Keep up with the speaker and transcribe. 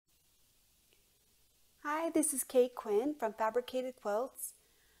Hi, this is Quinn from Fabricated Quilts.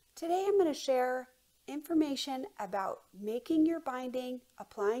 Today I'm going to share information about making your binding,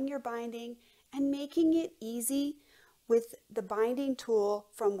 applying your binding, and making it easy with the binding tool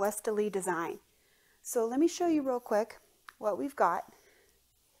from Westerly Design. So let me show you real quick what we've got.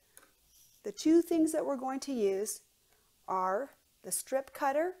 The two things that we're going to use are the strip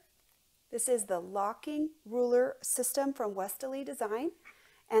cutter. This is the locking ruler system from Westerly Design.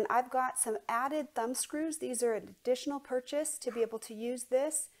 And I've got some added thumb screws. These are an additional purchase to be able to use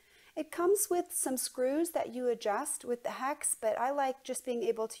this. It comes with some screws that you adjust with the hex, but I like just being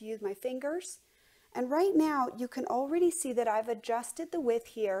able to use my fingers. And right now you can already see that I've adjusted the width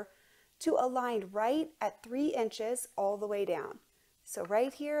here to align right at 3 inches all the way down. So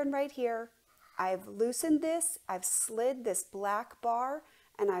right here and right here, I've loosened this, I've slid this black bar,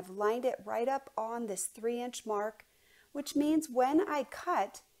 and I've lined it right up on this 3-inch mark, which means when I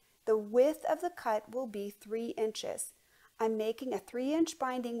cut, the width of the cut will be 3 inches. I'm making a 3-inch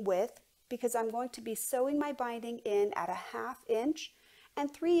binding width because I'm going to be sewing my binding in at a 1/2 inch,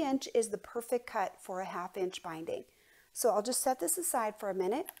 and 3 inch is the perfect cut for a 1/2 inch binding. So I'll just set this aside for a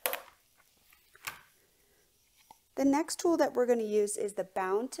minute. The next tool that we're going to use is the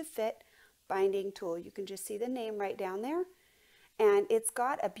Bound to Fit binding tool. You can just see the name right down there. And it's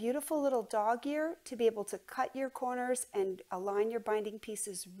got a beautiful little dog ear to be able to cut your corners and align your binding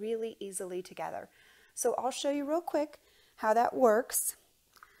pieces really easily together. So I'll show you real quick how that works.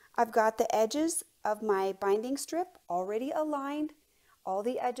 I've got the edges of my binding strip already aligned. All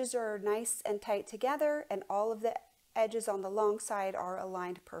the edges are nice and tight together, and all of the edges on the long side are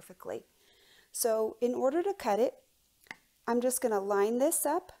aligned perfectly. So in order to cut it, I'm just going to line this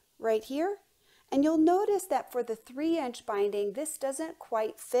up right here. And you'll notice that for the 3-inch binding, this doesn't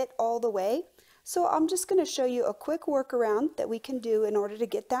quite fit all the way. So I'm just going to show you a quick workaround that we can do in order to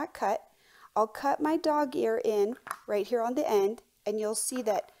get that cut. I'll cut my dog ear in right here on the end, and you'll see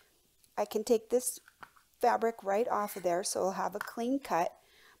that I can take this fabric right off of there, so I'll have a clean cut.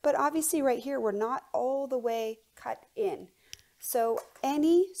 But obviously right here, we're not all the way cut in. So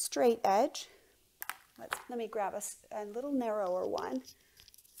any straight edge, let me grab a little narrower one.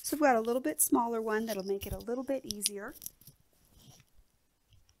 So we've got a little bit smaller one that'll make it a little bit easier.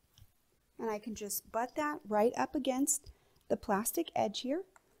 And I can just butt that right up against the plastic edge here.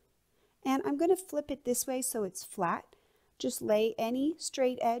 And I'm going to flip it this way so it's flat. Just lay any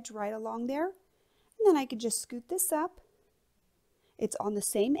straight edge right along there. And then I can just scoot this up. It's on the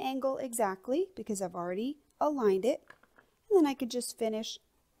same angle exactly because I've already aligned it. And then I could just finish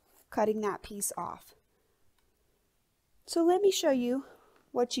cutting that piece off. So let me show you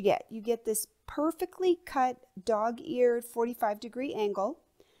what you get. You get this perfectly cut dog-eared 45-degree angle.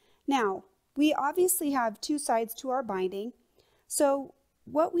 Now, we obviously have 2 sides to our binding. So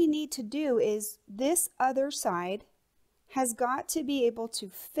what we need to do is this other side has got to be able to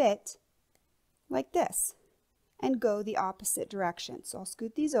fit like this and go the opposite direction. So I'll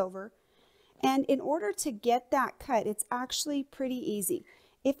scoot these over. And in order to get that cut, it's actually pretty easy.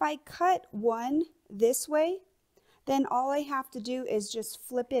 If I cut one this way, then all I have to do is just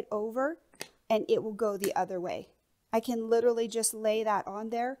flip it over and it will go the other way. I can literally just lay that on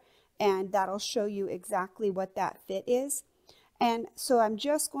there and that'll show you exactly what that fit is. And so I'm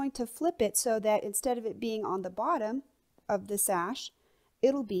just going to flip it so that instead of it being on the bottom of the sash,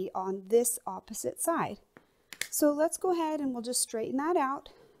 it'll be on this opposite side. So let's go ahead and we'll just straighten that out,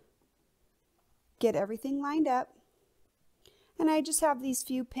 get everything lined up. And I just have these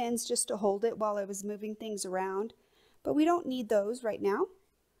few pins just to hold it while I was moving things around. But we don't need those right now.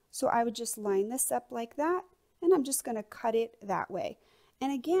 So I would just line this up like that, and I'm just going to cut it that way.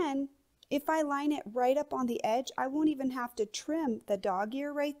 And again, if I line it right up on the edge, I won't even have to trim the dog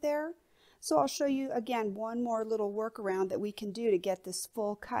ear right there. So I'll show you again one more little workaround that we can do to get this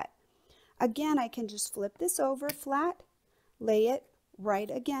full cut. Again, I can just flip this over flat, lay it right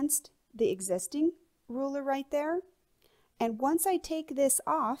against the existing ruler right there. And once I take this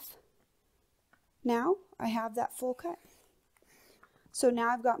off, now I have that full cut. So now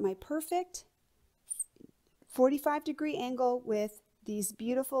I've got my perfect 45-degree angle with these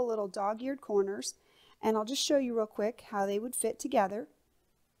beautiful little dog-eared corners. And I'll just show you real quick how they would fit together.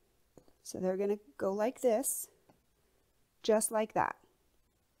 So they're going to go like this, just like that.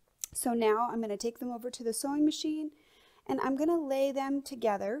 So now I'm going to take them over to the sewing machine and I'm going to lay them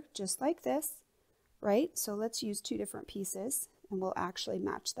together just like this, right? So let's use 2 different pieces and we'll actually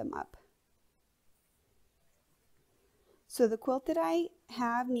match them up. So the quilt that I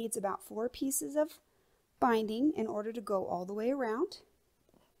have needs about 4 pieces of binding in order to go all the way around.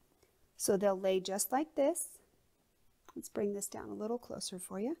 So they'll lay just like this. Let's bring this down a little closer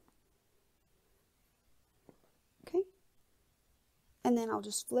for you. and then I'll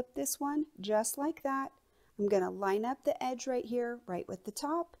just flip this one just like that. I'm going to line up the edge right here, right with the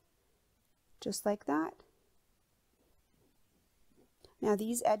top, just like that. Now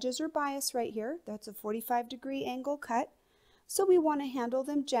these edges are biased right here. That's a 45-degree angle cut. So we want to handle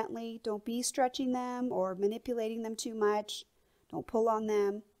them gently. Don't be stretching them or manipulating them too much. Don't pull on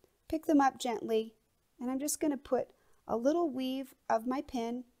them. Pick them up gently. And I'm just going to put a little weave of my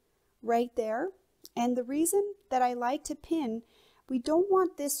pin right there. And the reason that I like to pin, we don't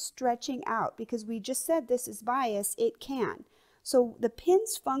want this stretching out because we just said this is bias. It can. So the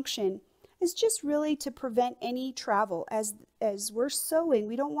pin's function is just really to prevent any travel. As we're sewing,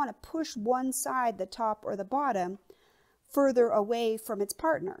 we don't want to push one side, the top or the bottom, further away from its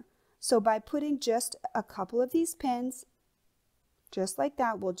partner. So by putting just a couple of these pins, just like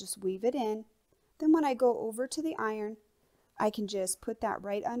that, we'll just weave it in. Then when I go over to the iron, I can just put that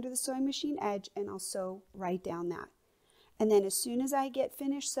right under the sewing machine edge and I'll sew right down that. And then as soon as I get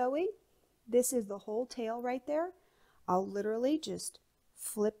finished sewing, this is the whole tail right there. I'll literally just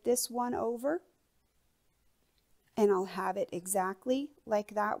flip this one over and I'll have it exactly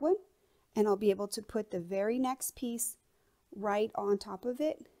like that one. And I'll be able to put the very next piece right on top of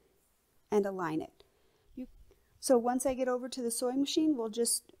it and align it. So once I get over to the sewing machine, we'll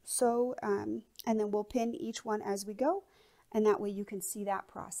just sew and then we'll pin each one as we go, and that way you can see that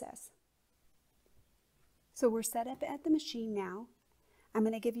process. So we're set up at the machine now. I'm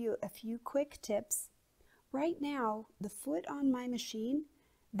going to give you a few quick tips. Right now, the foot on my machine,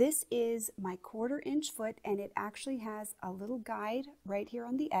 this is my 1/4 inch foot, and it actually has a little guide right here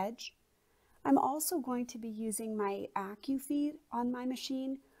on the edge. I'm also going to be using my Accufeed on my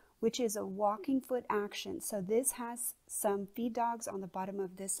machine, which is a walking foot action. So this has some feed dogs on the bottom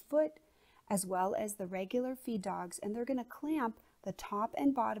of this foot, as well as the regular feed dogs, and they're going to clamp the top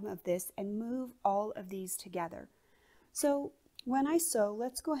and bottom of this and move all of these together. So when I sew,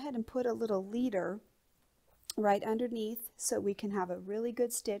 let's go ahead and put a little leader right underneath so we can have a really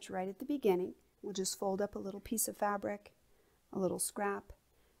good stitch right at the beginning. We'll just fold up a little piece of fabric, a little scrap,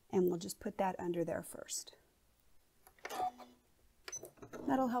 and we'll just put that under there first.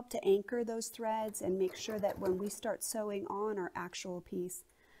 That'll help to anchor those threads and make sure that when we start sewing on our actual piece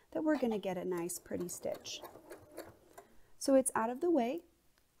that we're going to get a nice pretty stitch. So it's out of the way.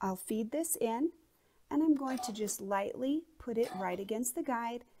 I'll feed this in and I'm going to just lightly put it right against the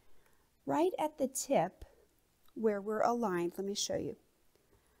guide, right at the tip where we're aligned. Let me show you.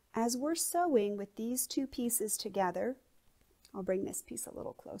 As we're sewing with these two pieces together, I'll bring this piece a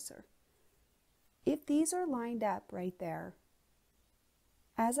little closer. If these are lined up right there,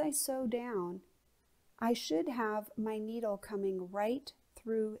 as I sew down, I should have my needle coming right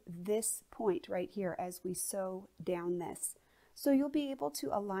through this point right here as we sew down this. So you'll be able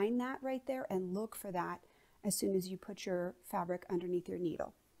to align that right there and look for that as soon as you put your fabric underneath your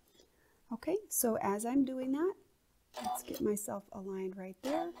needle. Okay, so as I'm doing that, let's get myself aligned right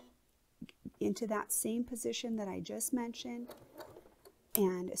there into that same position that I just mentioned.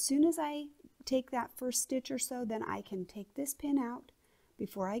 And as soon as I take that first stitch or so, then I can take this pin out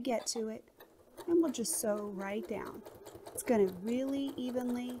before I get to it, and we'll just sew right down. It's going to really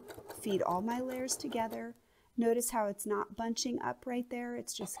evenly feed all my layers together. Notice how it's not bunching up right there.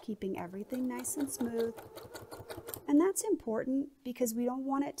 It's just keeping everything nice and smooth. And that's important because we don't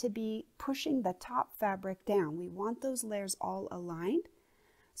want it to be pushing the top fabric down. We want those layers all aligned.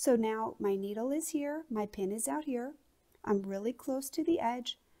 So now my needle is here, my pin is out here. I'm really close to the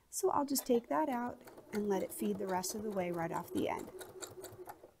edge, so I'll just take that out and let it feed the rest of the way right off the end.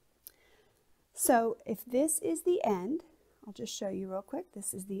 So if this is the end, I'll just show you real quick.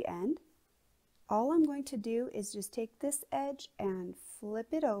 This is the end. All I'm going to do is just take this edge and flip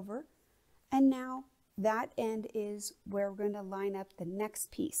it over, and now that end is where we're going to line up the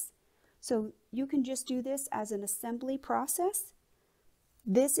next piece. So you can just do this as an assembly process.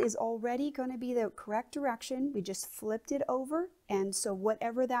 This is already going to be the correct direction. We just flipped it over, and so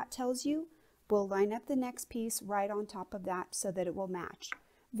whatever that tells you, we'll line up the next piece right on top of that so that it will match.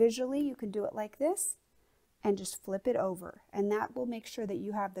 Visually, you can do it like this and just flip it over, and that will make sure that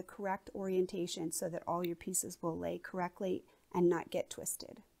you have the correct orientation so that all your pieces will lay correctly and not get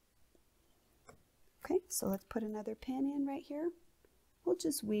twisted. Okay, so let's put another pin in right here. We'll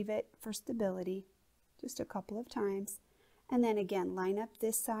just weave it for stability just a couple of times. And then again, line up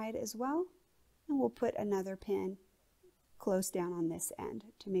this side as well, and we'll put another pin close down on this end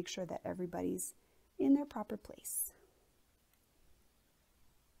to make sure that everybody's in their proper place.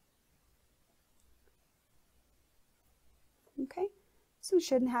 Okay, so we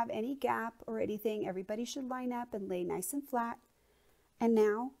shouldn't have any gap or anything. Everybody should line up and lay nice and flat. And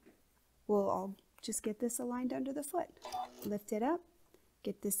now we'll all just get this aligned under the foot. Lift it up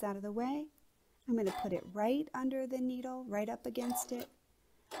get this out of the way. I'm going to put it right under the needle, right up against it,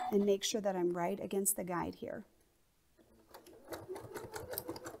 and make sure that I'm right against the guide here.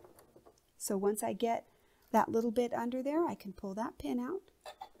 So once I get that little bit under there, I can pull that pin out,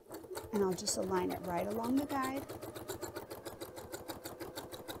 and I'll just align it right along the guide,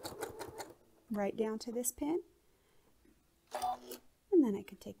 right down to this pin, and then I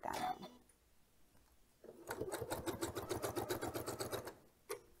can take that out.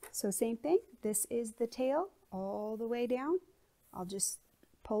 So same thing, this is the tail all the way down. I'll just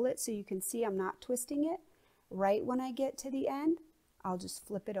pull it so you can see I'm not twisting it. Right when I get to the end, I'll just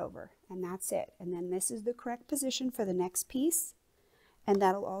flip it over, and that's it. And then this is the correct position for the next piece, and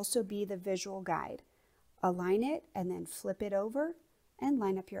that'll also be the visual guide. Align it and then flip it over and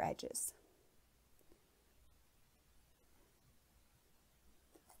line up your edges.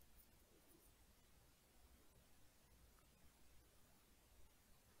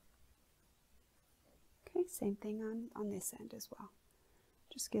 Okay, same thing on this end as well.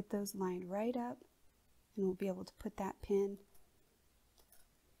 Just get those lined right up, and we'll be able to put that pin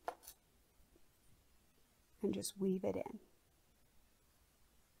and just weave it in.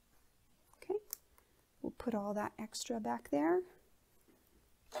 Okay, we'll put all that extra back there.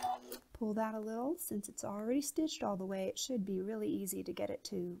 Pull that a little. Since it's already stitched all the way, it should be really easy to get it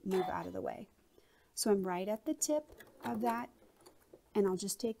to move out of the way. So I'm right at the tip of that, and I'll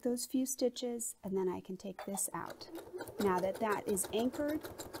just take those few stitches, and then I can take this out. Now that that is anchored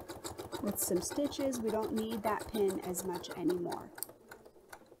with some stitches, we don't need that pin as much anymore.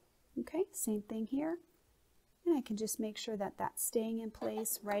 Okay, same thing here. And I can just make sure that that's staying in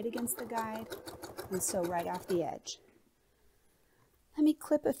place right against the guide, and so right off the edge. Let me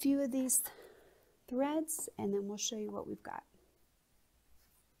clip a few of these threads, and then we'll show you what we've got.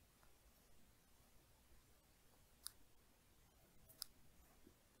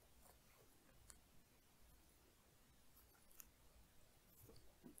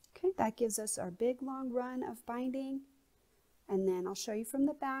 Okay, that gives us our big long run of binding, and then I'll show you from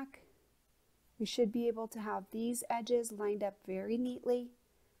the back. We should be able to have these edges lined up very neatly,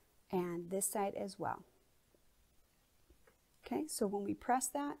 and this side as well. Okay, so when we press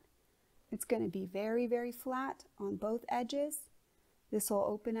that, it's going to be very, very flat on both edges. This will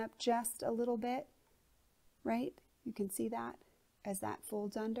open up just a little bit, right? You can see that as that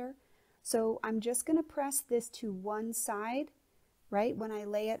folds under. So I'm just going to press this to one side, right? When I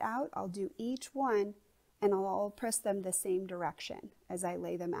lay it out, I'll do each one, and I'll all press them the same direction as I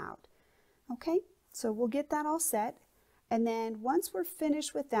lay them out. Okay, so we'll get that all set, and then once we're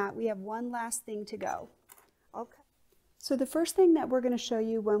finished with that, we have one last thing to go. Okay, so the first thing that we're going to show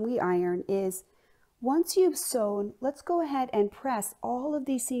you when we iron is, once you've sewn, let's go ahead and press all of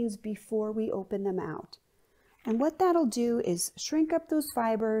these seams before we open them out. And what that'll do is shrink up those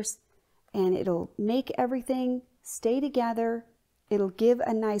fibers, and it'll make everything stay together. It'll give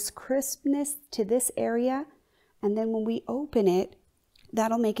a nice crispness to this area, and then when we open it,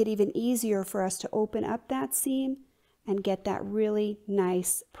 that'll make it even easier for us to open up that seam and get that really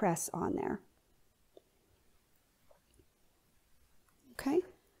nice press on there. Okay,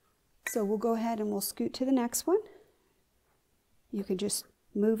 so we'll go ahead and we'll scoot to the next one. You can just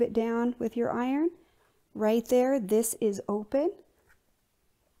move it down with your iron. Right there, this is open.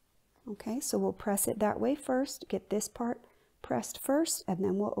 Okay, so we'll press it that way first, get this part pressed first, and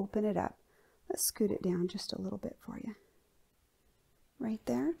then we'll open it up. Let's scoot it down just a little bit for you. Right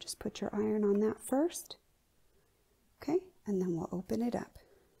there, just put your iron on that first. Okay, and then we'll open it up.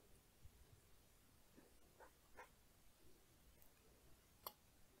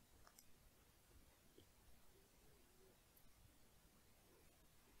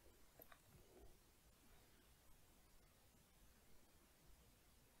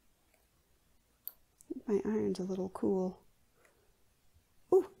 My iron's a little cool.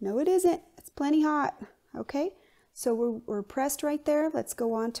 Oh, no it isn't. It's plenty hot. Okay, so we're pressed right there. Let's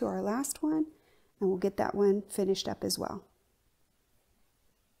go on to our last one, and we'll get that one finished up as well.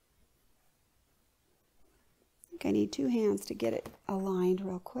 I think I need two hands to get it aligned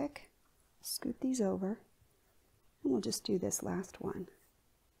real quick. Scoot these over, and we'll just do this last one.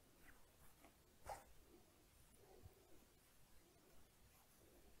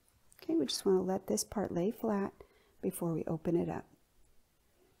 Okay, we just want to let this part lay flat before we open it up.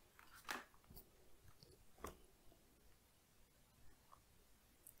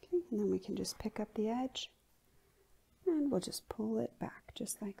 Okay, and then we can just pick up the edge, and we'll just pull it back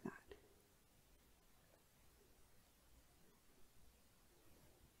just like that.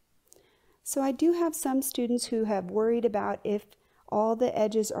 So I do have some students who have worried about if all the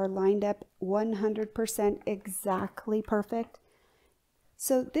edges are lined up 100% exactly perfect.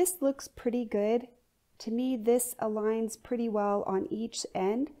 So this looks pretty good. To me, this aligns pretty well on each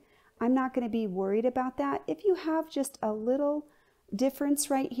end. I'm not going to be worried about that. If you have just a little difference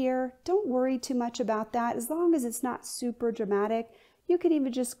right here, don't worry too much about that. As long as it's not super dramatic, you can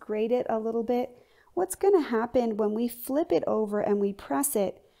even just grade it a little bit. What's going to happen when we flip it over and we press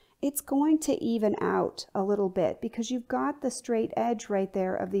it, it's going to even out a little bit because you've got the straight edge right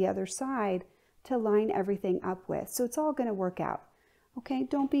there of the other side to line everything up with. So it's all going to work out. Okay,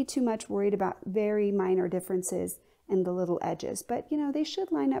 don't be too much worried about very minor differences in the little edges, but you know, they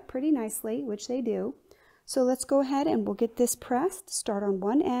should line up pretty nicely, which they do. So let's go ahead and we'll get this pressed. Start on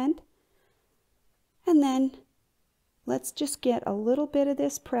one end, and then let's just get a little bit of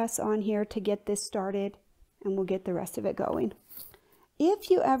this press on here to get this started, and we'll get the rest of it going. If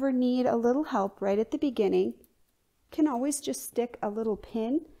you ever need a little help right at the beginning, you can always just stick a little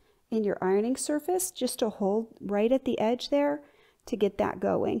pin in your ironing surface just to hold right at the edge there to get that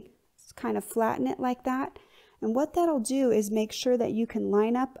going. Just kind of flatten it like that. And what that'll do is make sure that you can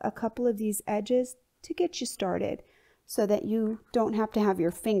line up a couple of these edges to get you started so that you don't have to have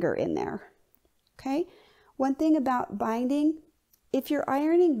your finger in there. Okay? One thing about binding, if you're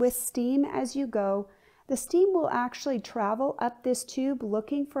ironing with steam as you go, the steam will actually travel up this tube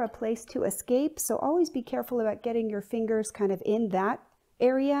looking for a place to escape. So always be careful about getting your fingers kind of in that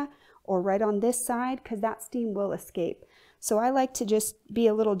area or right on this side, because that steam will escape. So I like to just be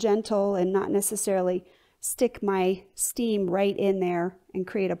a little gentle and not necessarily stick my steam right in there and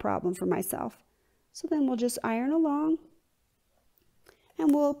create a problem for myself. So then we'll just iron along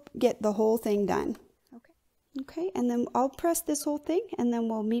and we'll get the whole thing done. Okay, and then I'll press this whole thing and then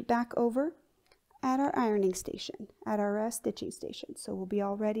we'll meet back over at our ironing station, at our stitching station. So we'll be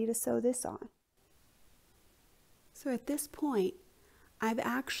all ready to sew this on. So at this point, I've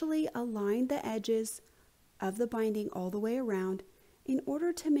actually aligned the edges of the binding all the way around in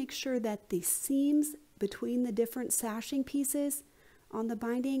order to make sure that the seams between the different sashing pieces on the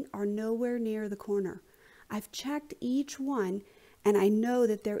binding are nowhere near the corner. I've checked each one and I know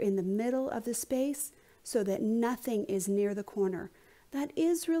that they're in the middle of the space so that nothing is near the corner. That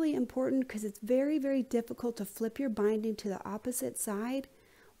is really important because it's very, very difficult to flip your binding to the opposite side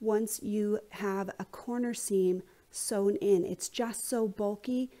once you have a corner seam sewn in. It's just so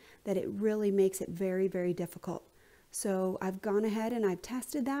bulky that it really makes it very, very difficult. So I've gone ahead and I've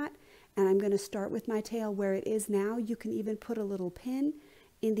tested that, and I'm going to start with my tail where it is now. You can even put a little pin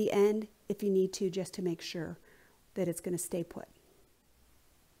in the end if you need to, just to make sure that it's going to stay put.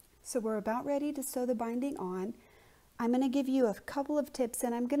 So we're about ready to sew the binding on. I'm going to give you a couple of tips,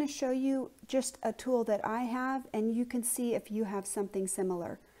 and I'm going to show you just a tool that I have, and you can see if you have something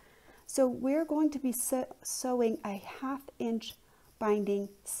similar. So we're going to be sewing a 1/2 inch binding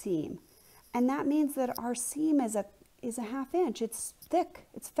seam, and that means that our seam is a 1/2 inch. It's thick,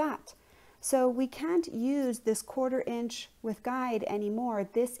 it's fat. So we can't use this 1/4 inch with guide anymore.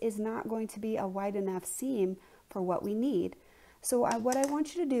 This is not going to be a wide enough seam for what we need. So what I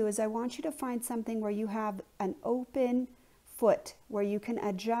want you to do is I want you to find something where you have an open foot where you can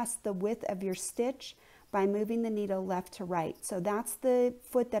adjust the width of your stitch by moving the needle left to right. So that's the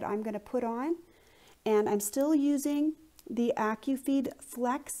foot that I'm going to put on, and I'm still using the Accufeed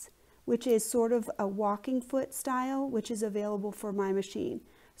Flex, which is sort of a walking foot style, which is available for my machine.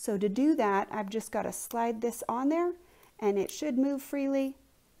 So to do that, I've just got to slide this on there, and it should move freely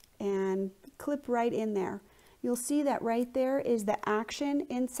and clip right in there. You'll see that right there is the action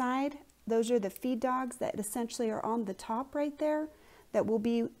inside. Those are the feed dogs that essentially are on the top right there that will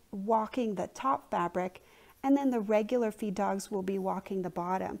be walking the top fabric, and then the regular feed dogs will be walking the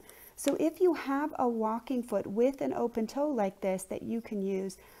bottom. So if you have a walking foot with an open toe like this that you can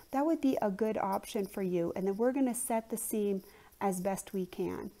use, that would be a good option for you. And then we're going to set the seam as best we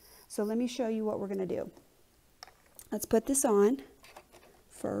can. So let me show you what we're going to do. Let's put this on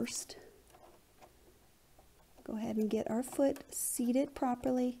first. Go ahead and get our foot seated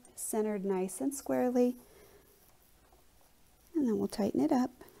properly, centered nice and squarely. And then we'll tighten it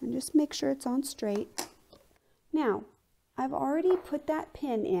up and just make sure it's on straight. Now, I've already put that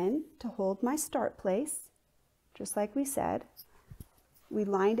pin in to hold my start place, just like we said. We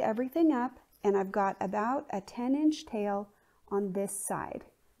lined everything up, and I've got about a 10-inch tail on this side,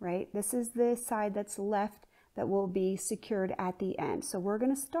 right? This is the side that's left that will be secured at the end. So we're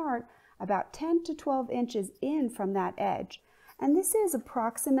going to start about 10 to 12 inches in from that edge. And this is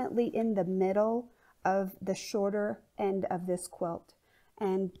approximately in the middle of the shorter end of this quilt.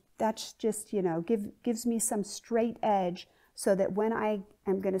 And that's just, you know, gives me some straight edge so that when I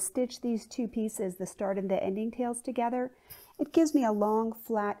am going to stitch these two pieces, the start and the ending tails together, it gives me a long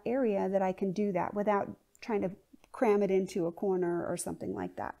flat area that I can do that without trying to cram it into a corner or something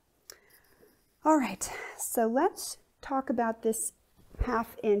like that. All right, so let's talk about this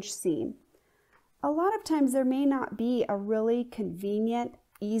 1/2 inch seam. A lot of times there may not be a really convenient,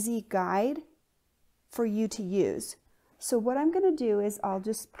 easy guide for you to use. So what I'm going to do is I'll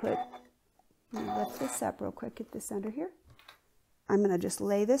just lift this up real quick, get this under here. I'm going to just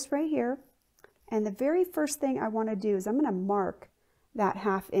lay this right here. And the very first thing I want to do is I'm going to mark that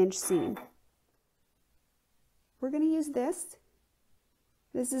 1/2 inch seam. We're going to use this.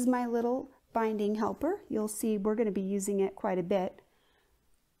 This is my little binding helper. You'll see we're going to be using it quite a bit.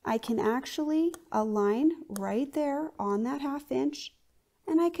 I can actually align right there on that 1/2 inch,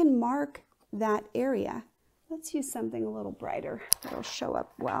 and I can mark that area. Let's use something a little brighter that'll show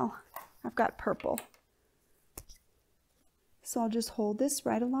up well. I've got purple. So I'll just hold this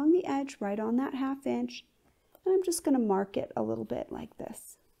right along the edge, right on that 1/2 inch, and I'm just going to mark it a little bit like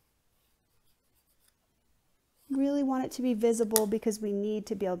this. Really want it to be visible because we need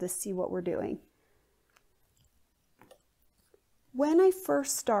to be able to see what we're doing. When I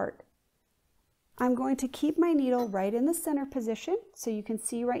first start, I'm going to keep my needle right in the center position. So you can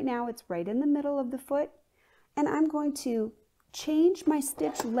see right now it's right in the middle of the foot. And I'm going to change my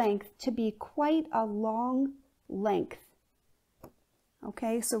stitch length to be quite a long length.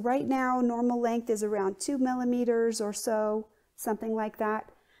 Okay, so right now normal length is around 2 millimeters or so, something like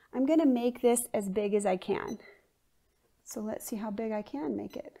that. I'm going to make this as big as I can. So let's see how big I can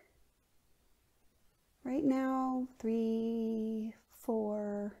make it. Right now, 3,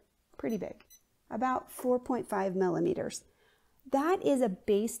 4, pretty big, about 4.5 millimeters. That is a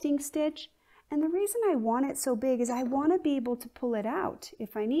basting stitch, and the reason I want it so big is I want to be able to pull it out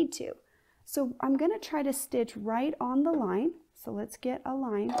if I need to. So I'm going to try to stitch right on the line. So let's get a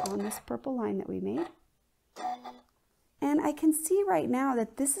line on this purple line that we made. And I can see right now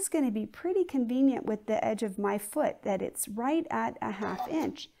that this is going to be pretty convenient with the edge of my foot, that it's right at a 1/2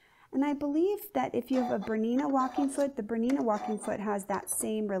 inch. And I believe that if you have a Bernina walking foot, the Bernina walking foot has that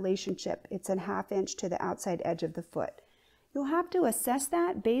same relationship. It's a 1/2 inch to the outside edge of the foot. You'll have to assess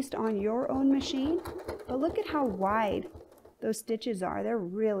that based on your own machine, but look at how wide those stitches are. They're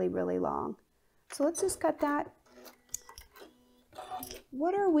really, really long. So let's just cut that.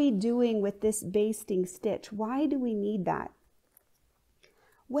 What are we doing with this basting stitch? Why do we need that?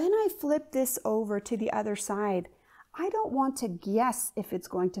 When I flip this over to the other side, I don't want to guess if it's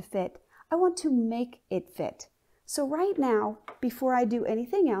going to fit. I want to make it fit. So right now, before I do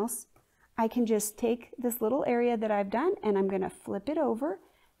anything else, I can just take this little area that I've done and I'm going to flip it over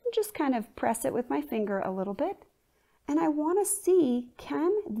and just kind of press it with my finger a little bit. And I want to see,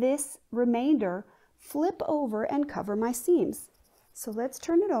 can this remainder flip over and cover my seams? So let's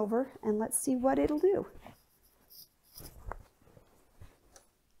turn it over and let's see what it'll do.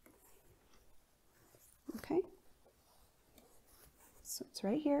 Okay. So it's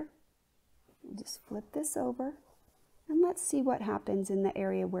right here. We'll just flip this over and let's see what happens in the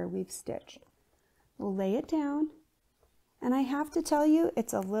area where we've stitched. We'll lay it down, and I have to tell you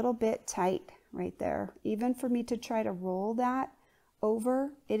it's a little bit tight right there. Even for me to try to roll that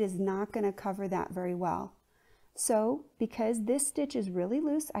over, it is not going to cover that very well. So because this stitch is really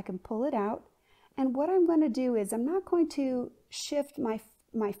loose, I can pull it out, and what I'm going to do is I'm not going to shift my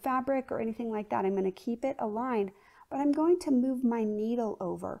fabric or anything like that. I'm going to keep it aligned, but I'm going to move my needle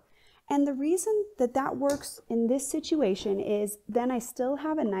over. And the reason that that works in this situation is then I still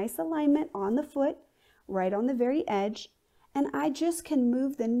have a nice alignment on the foot, right on the very edge, and I just can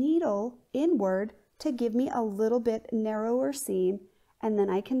move the needle inward to give me a little bit narrower seam, and then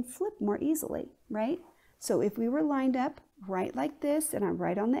I can flip more easily, right? So if we were lined up right like this, and I'm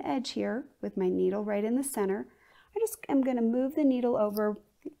right on the edge here with my needle right in the center, I just am going to move the needle over,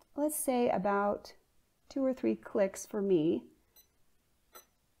 let's say about 2 or 3 clicks for me.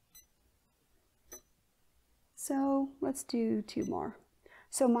 So let's do 2 more.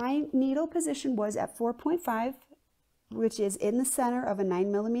 So my needle position was at 4.5, which is in the center of a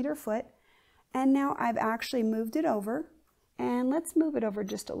 9 millimeter foot. And now I've actually moved it over, and let's move it over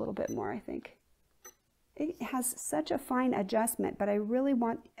just a little bit more, I think. It has such a fine adjustment, but I really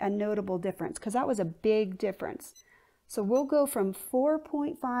want a notable difference because that was a big difference. So we'll go from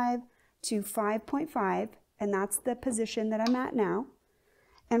 4.5 to 5.5, and that's the position that I'm at now.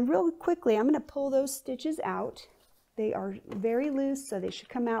 And real quickly, I'm going to pull those stitches out. They are very loose, so they should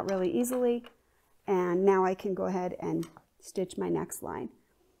come out really easily. And now I can go ahead and stitch my next line.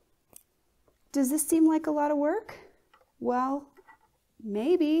 Does this seem like a lot of work? Well,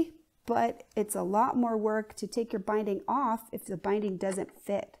 maybe. But it's a lot more work to take your binding off if the binding doesn't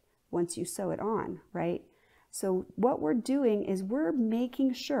fit once you sew it on, right? So what we're doing is we're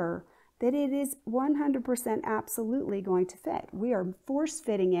making sure that it is 100% absolutely going to fit. We are force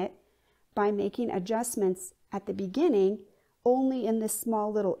fitting it by making adjustments at the beginning only in this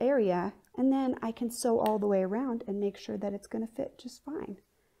small little area, and then I can sew all the way around and make sure that it's going to fit just fine.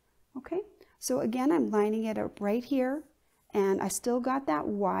 Okay, so again, I'm lining it up right here, and I still got that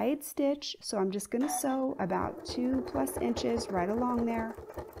wide stitch, so I'm just going to sew about 2+ inches right along there,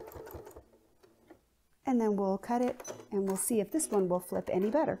 and then we'll cut it and we'll see if this one will flip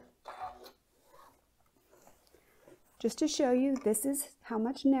any better. Just to show you, this is how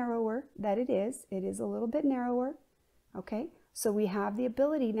much narrower that it is. It is a little bit narrower. Okay, so we have the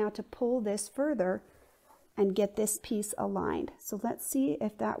ability now to pull this further and get this piece aligned. So let's see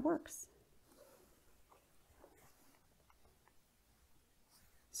if that works.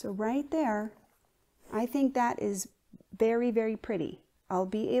 So right there, I think that is very, very pretty. I'll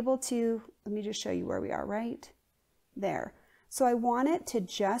be able to, let me just show you where we are, right there. So I want it to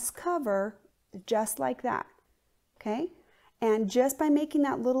just cover just like that, okay? And just by making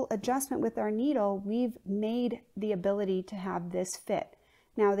that little adjustment with our needle, we've made the ability to have this fit.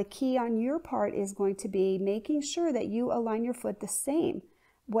 Now the key on your part is going to be making sure that you align your foot the same.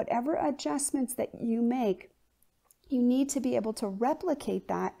 Whatever adjustments that you make, you need to be able to replicate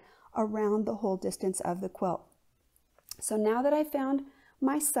that around the whole distance of the quilt. So now that I found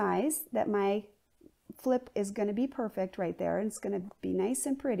my size, that my flip is going to be perfect right there, and it's going to be nice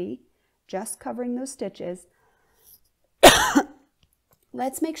and pretty, just covering those stitches,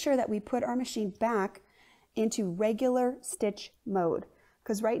 let's make sure that we put our machine back into regular stitch mode,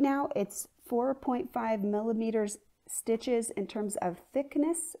 because right now it's 4.5 millimeters stitches in terms of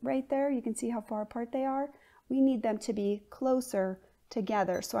thickness right there. You can see how far apart they are. We need them to be closer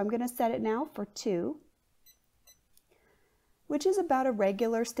together. So I'm going to set it now for 2, which is about a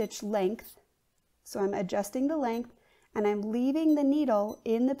regular stitch length. So I'm adjusting the length, and I'm leaving the needle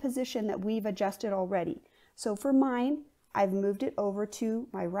in the position that we've adjusted already. So for mine, I've moved it over to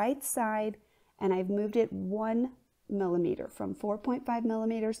my right side, and I've moved it 1 millimeter from 4.5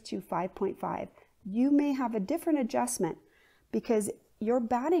 millimeters to 5.5. You may have a different adjustment because your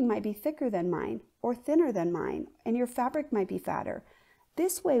batting might be thicker than mine or thinner than mine, and your fabric might be fatter.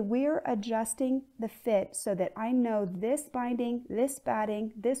 This way we're adjusting the fit so that I know this binding, this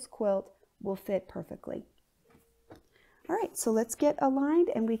batting, this quilt will fit perfectly. All right, so let's get aligned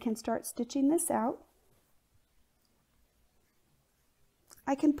and we can start stitching this out.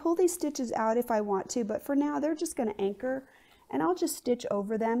 I can pull these stitches out if I want to, but for now they're just going to anchor, and I'll just stitch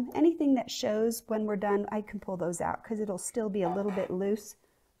over them. Anything that shows when we're done, I can pull those out because it'll still be a little bit loose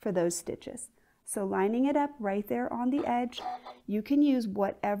for those stitches. So lining it up right there on the edge, you can use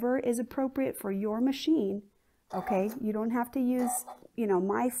whatever is appropriate for your machine, okay? You don't have to use, you know,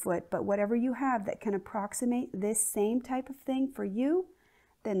 my foot, but whatever you have that can approximate this same type of thing for you,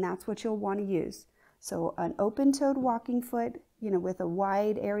 then that's what you'll want to use. So an open-toed walking foot, you know, with a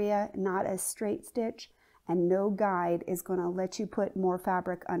wide area, not a straight stitch, and no guide is going to let you put more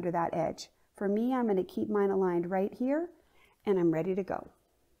fabric under that edge. For me, I'm going to keep mine aligned right here, and I'm ready to go.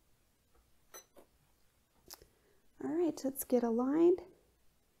 All right, let's get aligned.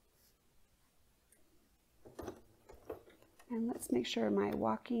 And let's make sure my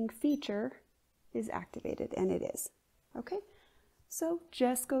walking feature is activated, and it is. Okay, so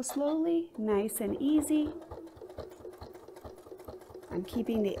just go slowly, nice and easy. I'm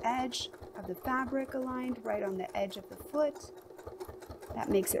keeping the edge of the fabric aligned right on the edge of the foot. That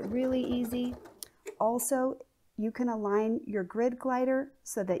makes it really easy. Also, you can align your grid glider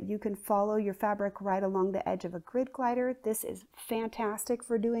so that you can follow your fabric right along the edge of a grid glider. This is fantastic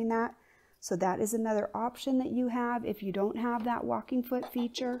for doing that. So that is another option that you have if you don't have that walking foot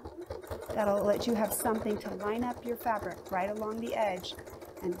feature. That'll let you have something to line up your fabric right along the edge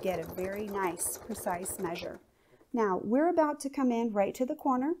and get a very nice, precise measure. Now, we're about to come in right to the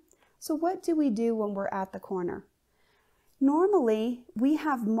corner. So what do we do when we're at the corner? Normally, we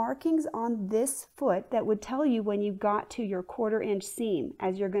have markings on this foot that would tell you when you got to your 1/4 inch seam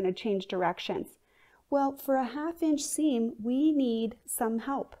as you're going to change directions. Well, for a 1/2 inch seam, we need some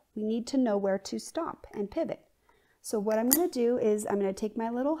help. We need to know where to stop and pivot. So what I'm going to do is I'm going to take my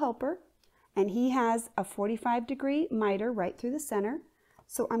little helper, and he has a 45-degree miter right through the center.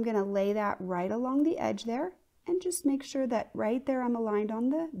 So I'm going to lay that right along the edge there, and just make sure that right there I'm aligned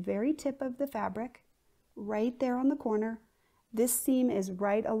on the very tip of the fabric, right there on the corner. This seam is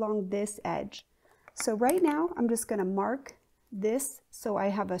right along this edge. So right now I'm just going to mark this so I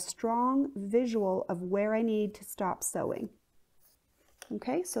have a strong visual of where I need to stop sewing.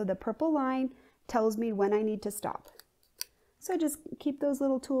 Okay, so the purple line tells me when I need to stop. So just keep those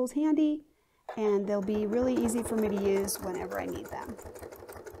little tools handy, and they'll be really easy for me to use whenever I need them.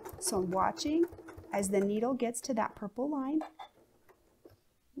 So I'm watching as the needle gets to that purple line.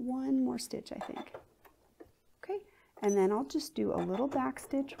 One more stitch, I think. Okay, and then I'll just do a little back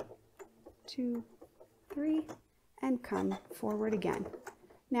stitch, 2, 3, and come forward again.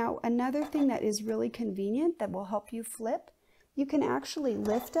 Now, another thing that is really convenient that will help you flip, you can actually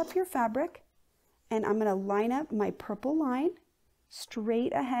lift up your fabric, and I'm going to line up my purple line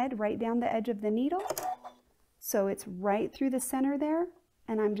straight ahead, right down the edge of the needle. So it's right through the center there,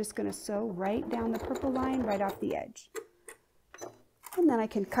 and I'm just going to sew right down the purple line right off the edge. And then I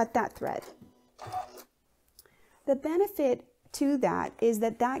can cut that thread. The benefit to that is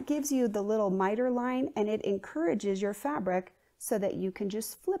that that gives you the little miter line, and it encourages your fabric so that you can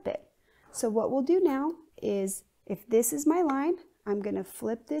just flip it. So what we'll do now is, if this is my line, I'm going to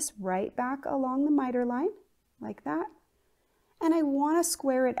flip this right back along the miter line like that. And I want to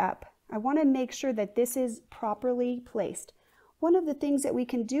square it up. I want to make sure that this is properly placed. One of the things that we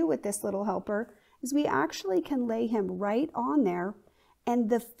can do with this little helper is we actually can lay him right on there, and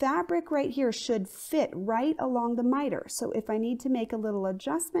the fabric right here should fit right along the miter. So if I need to make a little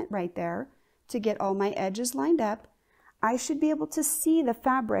adjustment right there to get all my edges lined up, I should be able to see the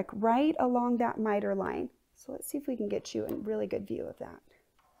fabric right along that miter line. So let's see if we can get you a really good view of that.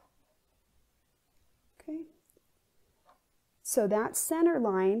 Okay. So that center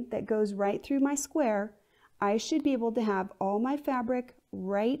line that goes right through my square, I should be able to have all my fabric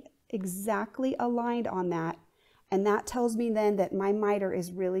right exactly aligned on that. And that tells me then that my miter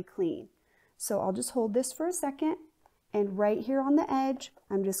is really clean. So I'll just hold this for a second, and right here on the edge,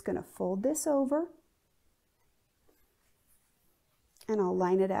 I'm just going to fold this over, and I'll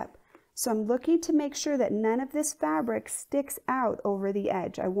line it up. So I'm looking to make sure that none of this fabric sticks out over the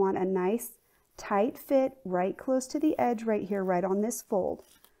edge. I want a nice tight fit right close to the edge right here, right on this fold.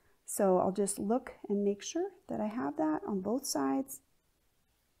 So I'll just look and make sure that I have that on both sides.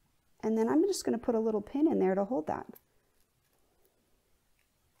 And then I'm just going to put a little pin in there to hold that.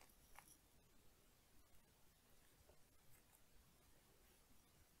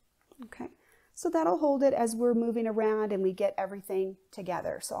 Okay, so that'll hold it as we're moving around and we get everything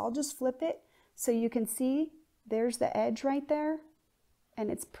together. So I'll just flip it so you can see there's the edge right there, and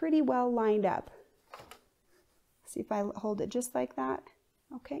it's pretty well lined up. See if I hold it just like that.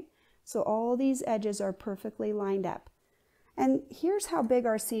 Okay, so all these edges are perfectly lined up. And here's how big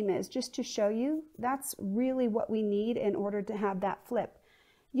our seam is, just to show you. That's really what we need in order to have that flip.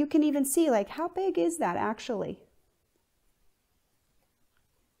 You can even see, like, how big is that actually?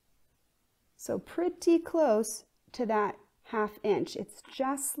 So pretty close to that 1/2 inch. It's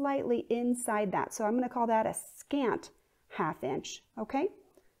just slightly inside that. So I'm going to call that a scant 1/2 inch, okay?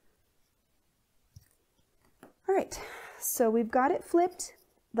 All right, so we've got it flipped.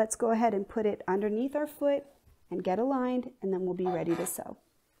 Let's go ahead and put it underneath our foot and get aligned, and then we'll be ready to sew.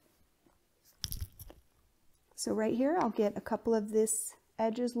 So right here, I'll get a couple of this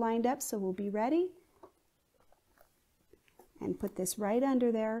edges lined up, so we'll be ready. And put this right under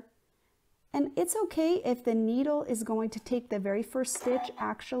there. And it's okay if the needle is going to take the very first stitch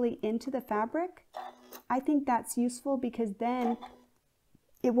actually into the fabric. I think that's useful because then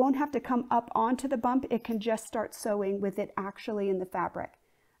it won't have to come up onto the bump. It can just start sewing with it actually in the fabric.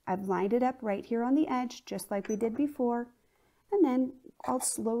 I've lined it up right here on the edge, just like we did before, and then I'll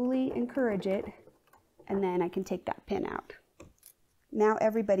slowly encourage it, and then I can take that pin out. Now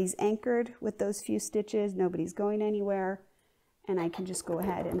everybody's anchored with those few stitches, nobody's going anywhere, and I can just go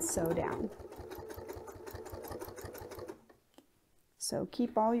ahead and sew down. So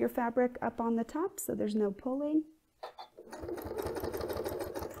keep all your fabric up on the top so there's no pulling.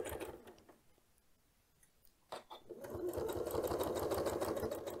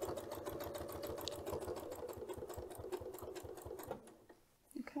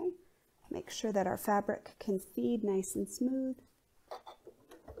 Make sure that our fabric can feed nice and smooth.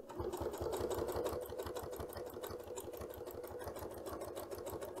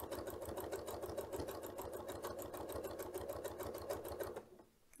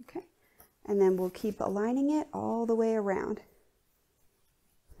 Okay, and then we'll keep aligning it all the way around.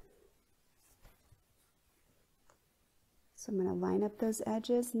 So I'm going to line up those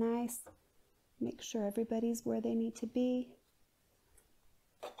edges nice, make sure everybody's where they need to be.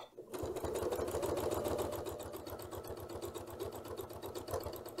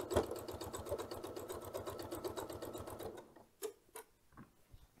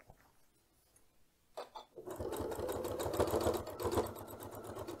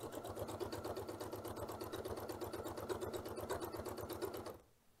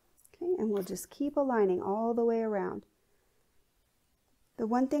 And we'll just keep aligning all the way around. The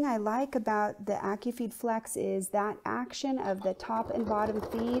one thing I like about the Accufeed Flex is that action of the top and bottom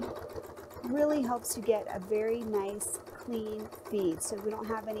feed really helps you get a very nice clean feed, so we don't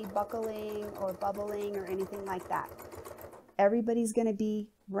have any buckling or bubbling or anything like that. Everybody's going to be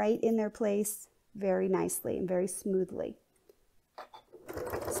right in their place very nicely and very smoothly.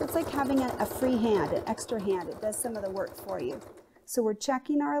 So it's like having a free hand, an extra hand. It does some of the work for you. So we're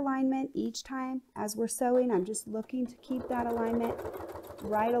checking our alignment each time as we're sewing. I'm just looking to keep that alignment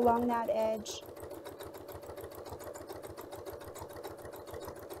right along that edge.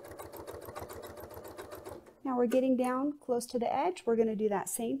 Now we're getting down close to the edge. We're going to do that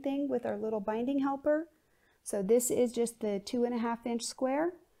same thing with our little binding helper. So this is just the 2.5 inch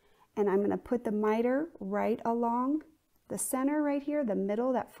square, and I'm going to put the miter right along the center right here, the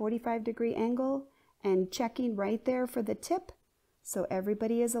middle, that 45-degree angle, and checking right there for the tip so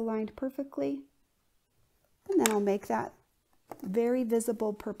everybody is aligned perfectly. And then I'll make that very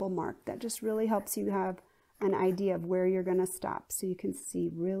visible purple mark. That just really helps you have an idea of where you're going to stop so you can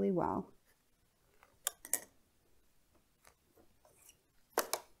see really well.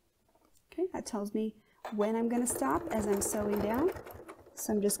 Okay, that tells me when I'm going to stop as I'm sewing down.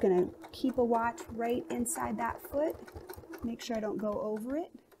 So I'm just going to keep a watch right inside that foot. Make sure I don't go over it.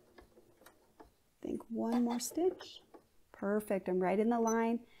 I think one more stitch. Perfect, I'm right in the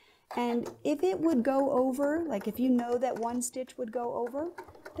line. And if it would go over, like if you know that one stitch would go over,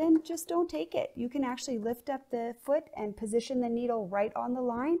 then just don't take it. You can actually lift up the foot and position the needle right on the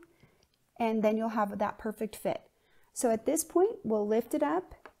line, and then you'll have that perfect fit. So at this point, we'll lift it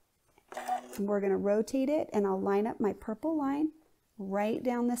up, and we're going to rotate it, and I'll line up my purple line right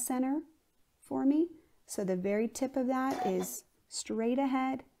down the center for me. So the very tip of that is straight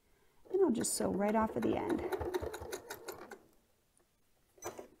ahead, and I'll just sew right off of the end.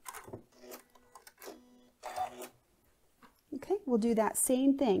 Okay, we'll do that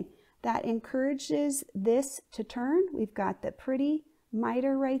same thing. That encourages this to turn. We've got the pretty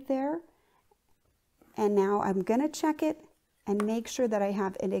miter right there. And now I'm going to check it and make sure that I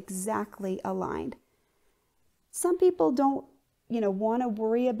have it exactly aligned. Some people don't, want to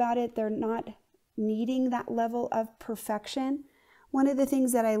worry about it. They're not needing that level of perfection. One of the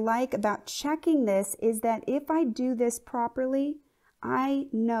things that I like about checking this is that if I do this properly, I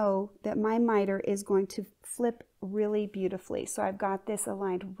know that my miter is going to flip really beautifully. So I've got this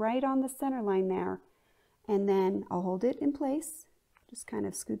aligned right on the center line there, and then I'll hold it in place. Just kind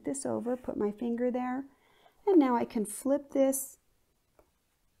of scoot this over, put my finger there, and now I can flip this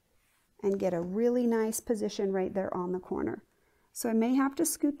and get a really nice position right there on the corner. So I may have to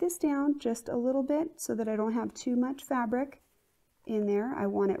scoot this down just a little bit so that I don't have too much fabric in there. I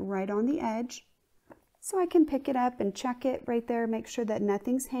want it right on the edge. So I can pick it up and check it right there, make sure that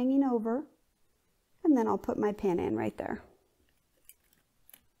nothing's hanging over, and then I'll put my pin in right there.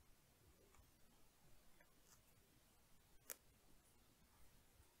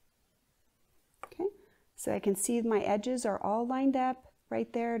 Okay, so I can see my edges are all lined up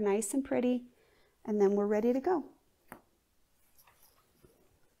right there, nice and pretty, and then we're ready to go.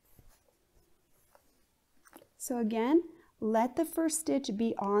 So again, let the first stitch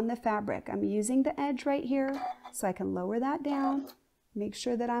be on the fabric. I'm using the edge right here so I can lower that down, make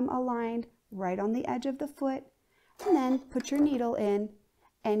sure that I'm aligned right on the edge of the foot, and then put your needle in,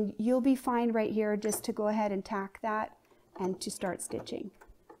 and you'll be fine right here just to go ahead and tack that and to start stitching.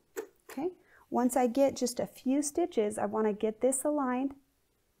 Okay, once I get just a few stitches, I want to get this aligned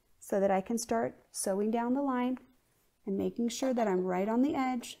so that I can start sewing down the line and making sure that I'm right on the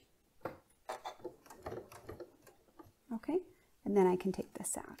edge. Okay, and then I can take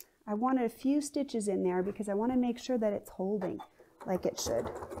this out. I wanted a few stitches in there because I want to make sure that it's holding like it should.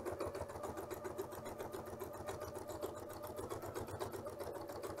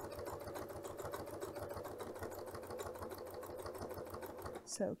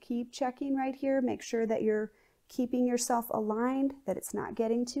 So keep checking right here, make sure that you're keeping yourself aligned, that it's not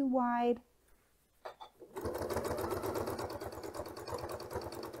getting too wide.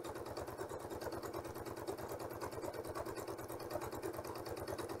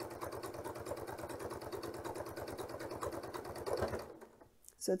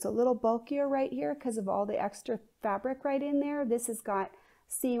 So it's a little bulkier right here because of all the extra fabric right in there. This has got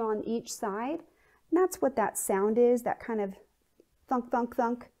seam on each side. And that's what that sound is, that kind of thunk, thunk,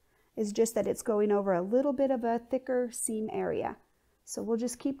 thunk, is just that it's going over a little bit of a thicker seam area. So we'll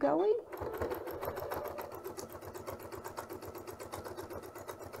just keep going.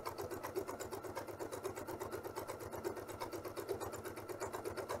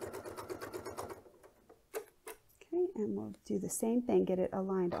 And we'll do the same thing, get it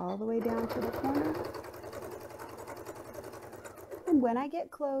aligned all the way down to the corner. And then when I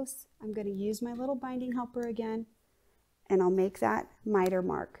get close, I'm going to use my little binding helper again, and I'll make that miter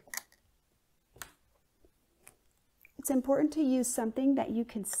mark. It's important to use something that you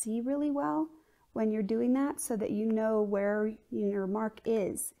can see really well when you're doing that so that you know where your mark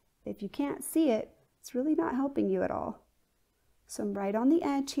is. If you can't see it, it's really not helping you at all. So I'm right on the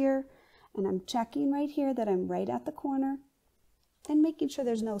edge here, and I'm checking right here that I'm right at the corner and making sure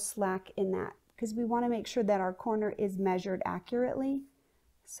there's no slack in that, because we want to make sure that our corner is measured accurately.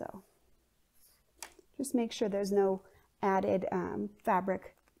 So just make sure there's no added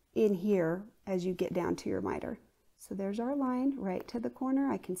fabric in here as you get down to your miter. So there's our line right to the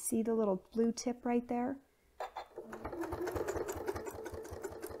corner. I can see the little blue tip right there.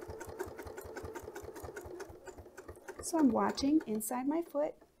 So I'm watching inside my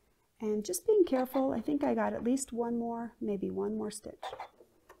foot and just being careful. I think I got at least one more, maybe one more stitch.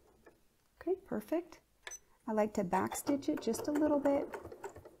 Okay, perfect. I like to back stitch it just a little bit,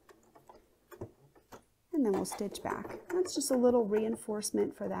 and then we'll stitch back. That's just a little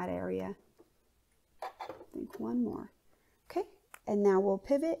reinforcement for that area. I think one more. Okay, and now we'll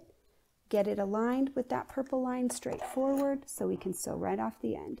pivot, get it aligned with that purple line straight forward so we can sew right off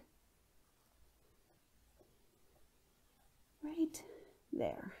the end. Right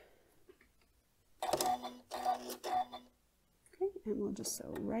there. Okay, and we'll just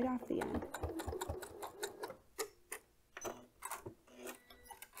sew right off the end.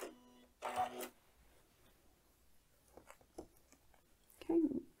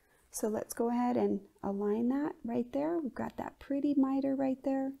 Okay, so let's go ahead and align that right there. We've got that pretty miter right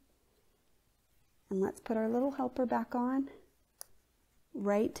there. And let's put our little helper back on.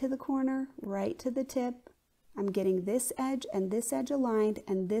 Right to the corner, right to the tip. I'm getting this edge and this edge aligned,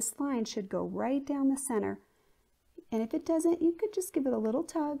 and this line should go right down the center. And if it doesn't, you could just give it a little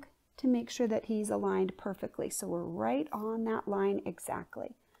tug to make sure that he's aligned perfectly. So we're right on that line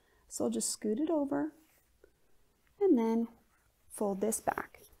exactly. So I'll just scoot it over and then fold this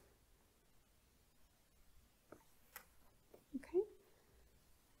back. Okay.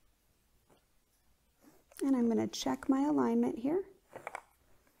 And I'm going to check my alignment here.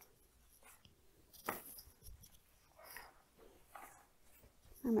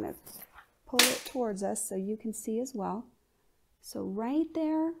 I'm going to pull it towards us so you can see as well. So right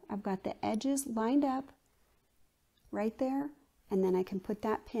there, I've got the edges lined up right there, and then I can put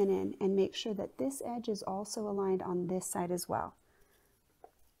that pin in and make sure that this edge is also aligned on this side as well.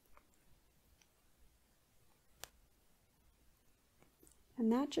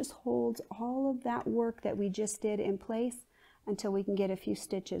 And that just holds all of that work that we just did in place until we can get a few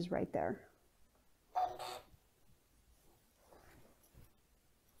stitches right there.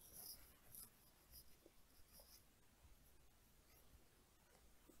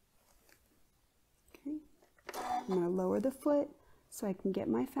 I'm going to lower the foot so I can get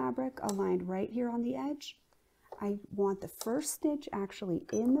my fabric aligned right here on the edge. I want the first stitch actually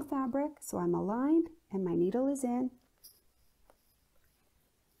in the fabric, so I'm aligned and my needle is in.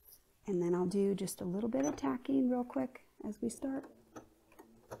 And then I'll do just a little bit of tacking real quick as we start.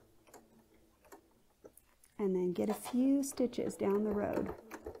 And then get a few stitches down the road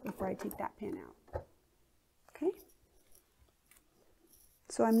before I take that pin out. Okay?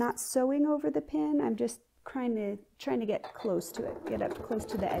 So I'm not sewing over the pin, I'm just trying to get close to it, get up close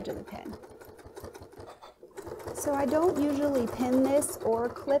to the edge of the pin. So I don't usually pin this or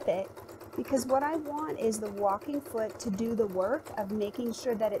clip it because what I want is the walking foot to do the work of making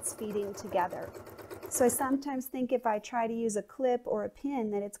sure that it's feeding together. So I sometimes think if I try to use a clip or a pin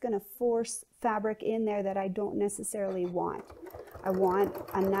that it's going to force fabric in there that I don't necessarily want. I want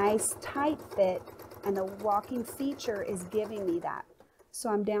a nice tight fit, and the walking feature is giving me that. So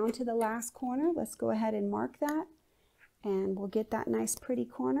I'm down to the last corner. Let's go ahead and mark that, and we'll get that nice pretty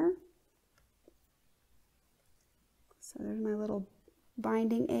corner. So there's my little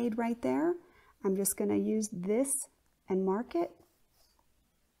binding aid right there. I'm just going to use this and mark it.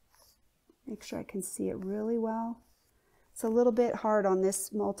 Make sure I can see it really well. It's a little bit hard on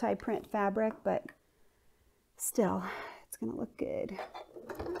this multi-print fabric, but still, it's going to look good.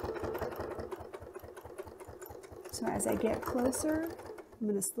 So as I get closer, I'm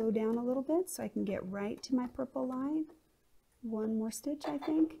going to slow down a little bit so I can get right to my purple line. One more stitch, I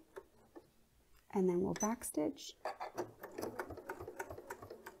think. And then we'll back stitch.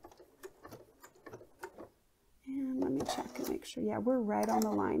 And let me check and make sure. Yeah, we're right on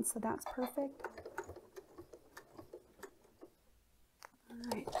the line, so that's perfect. All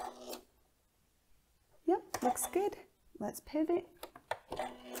right. Yep, looks good. Let's pivot.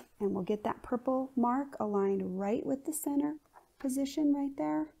 And we'll get that purple mark aligned right with the center position right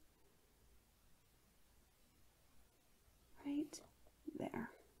there. Right.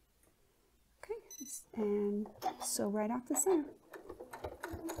 and sew right off the center.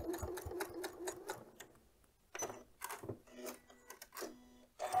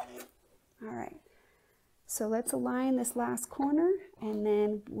 All right, so let's align this last corner, and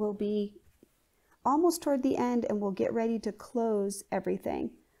then we'll be almost toward the end and we'll get ready to close everything.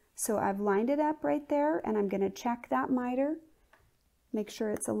 So I've lined it up right there, and I'm going to check that miter, make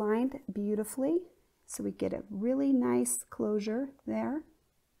sure it's aligned beautifully so we get a really nice closure there,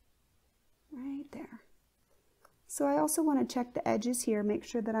 right there. So I also want to check the edges here, make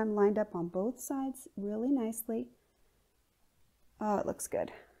sure that I'm lined up on both sides really nicely. Oh, it looks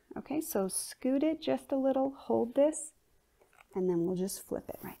good. Okay, so scoot it just a little, hold this, and then we'll just flip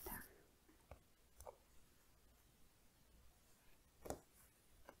it right there.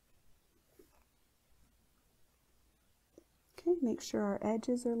 Okay, make sure our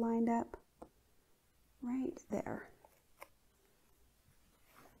edges are lined up right there.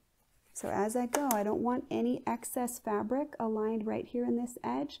 So as I go, I don't want any excess fabric aligned right here in this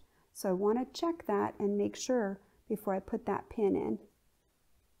edge, so I want to check that and make sure before I put that pin in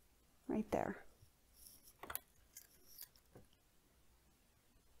right there.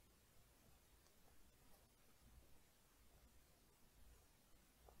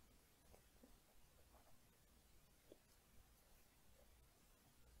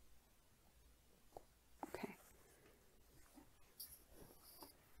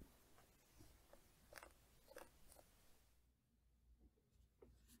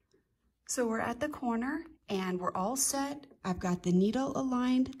 So we're at the corner and we're all set. I've got the needle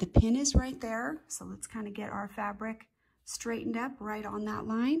aligned, the pin is right there. So let's kind of get our fabric straightened up right on that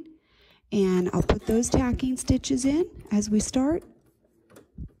line. And I'll put those tacking stitches in as we start.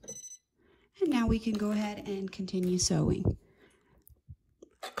 And now we can go ahead and continue sewing.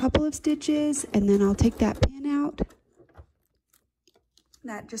 A couple of stitches, and then I'll take that pin out.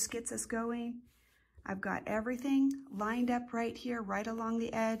 That just gets us going. I've got everything lined up right here, right along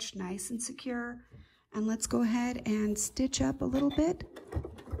the edge, nice and secure. And let's go ahead and stitch up a little bit.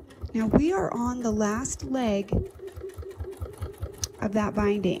 Now we are on the last leg of that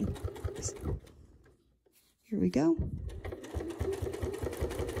binding. Here we go.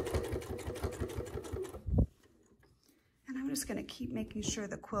 And I'm just going to keep making sure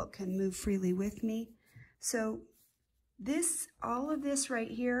the quilt can move freely with me. So this, all of this right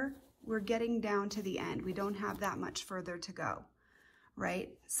here, we're getting down to the end. We don't have that much further to go, right?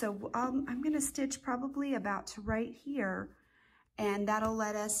 So I'm going to stitch probably about to right here, and that'll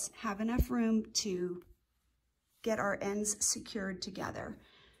let us have enough room to get our ends secured together.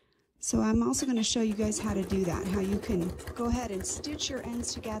 So I'm also going to show you guys how to do that, how you can go ahead and stitch your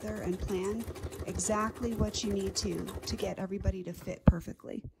ends together and plan exactly what you need to get everybody to fit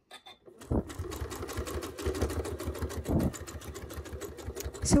perfectly.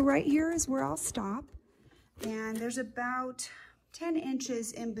 So right here is where I'll stop, and there's about 10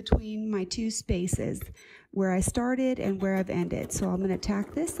 inches in between my two spaces where I started and where I've ended. So I'm going to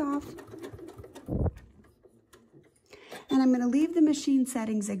tack this off, and I'm going to leave the machine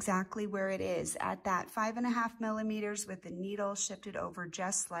settings exactly where it is at that 5.5 millimeters with the needle shifted over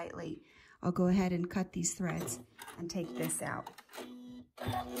just slightly. I'll go ahead and cut these threads and take this out.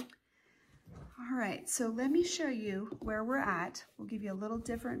 All right, so let me show you where we're at. We'll give you a little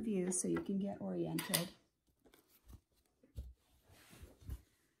different view so you can get oriented.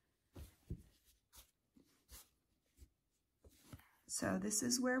 So this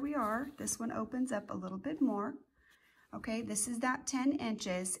is where we are. This one opens up a little bit more. Okay, this is that 10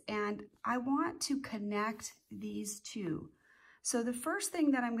 inches, and I want to connect these two. So the first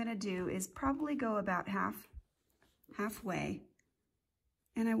thing that I'm going to do is probably go about halfway.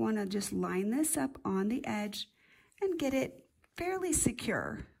 And I want to just line this up on the edge and get it fairly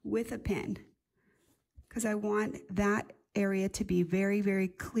secure with a pin, because I want that area to be very, very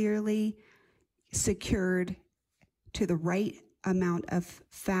clearly secured to the right amount of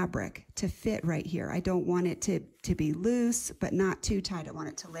fabric to fit right here. I don't want it to be loose, but not too tight. I want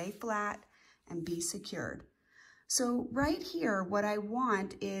it to lay flat and be secured. So right here, what I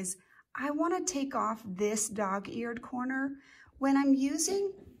want is I want to take off this dog-eared corner. When I'm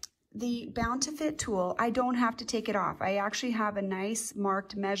using the Bound to Fit tool, I don't have to take it off. I actually have a nice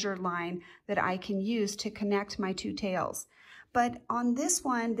marked measure line that I can use to connect my two tails. But on this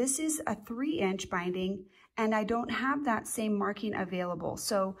one, this is a 3-inch binding, and I don't have that same marking available.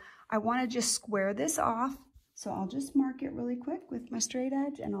 So I want to just square this off. So I'll just mark it really quick with my straight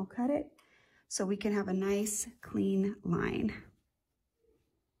edge, and I'll cut it so we can have a nice clean line.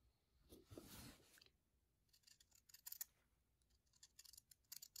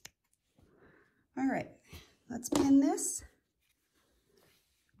 All right, let's pin this.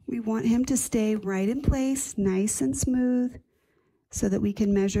 We want him to stay right in place, nice and smooth, so that we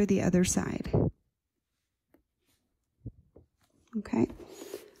can measure the other side. Okay,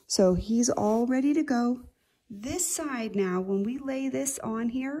 so he's all ready to go. This side now, when we lay this on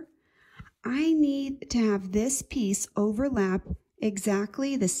here, I need to have this piece overlap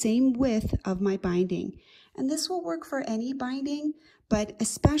exactly the same width of my binding. And this will work for any binding, but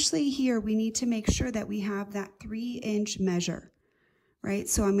especially here, we need to make sure that we have that 3-inch measure, right?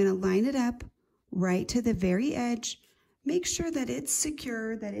 So I'm gonna line it up right to the very edge. Make sure that it's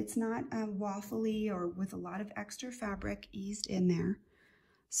secure, that it's not waffly or with a lot of extra fabric eased in there.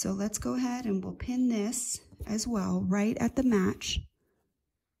 So let's go ahead and we'll pin this as well, right at the match.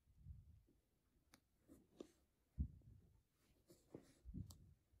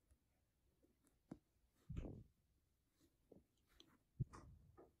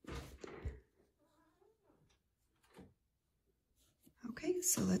 Okay,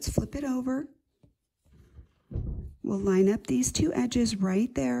 so let's flip it over. We'll line up these two edges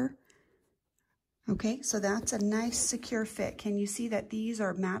right there. Okay, so that's a nice secure fit. Can you see that these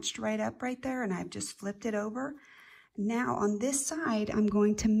are matched right up right there, and I've just flipped it over? Now on this side, I'm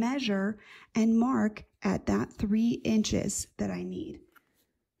going to measure and mark at that 3 inches that I need.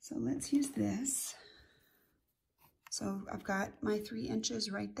 So let's use this. So I've got my 3 inches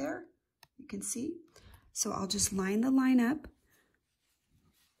right there, you can see. So I'll just line the line up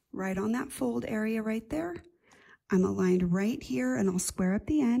right on that fold area right there. I'm aligned right here, and I'll square up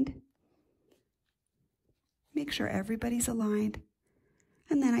the end. Make sure everybody's aligned,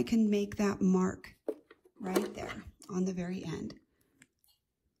 and then I can make that mark right there on the very end.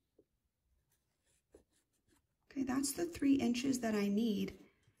 Okay, that's the 3 inches that I need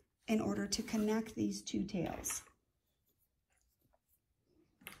in order to connect these two tails.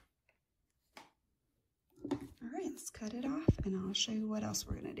 All right, let's cut it off, and I'll show you what else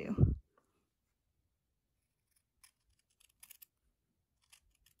we're gonna do.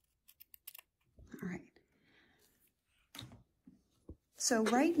 All right. So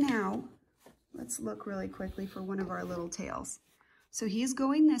right now, let's look really quickly for one of our little tails. So he's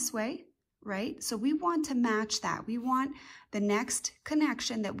going this way, right? So we want to match that. We want the next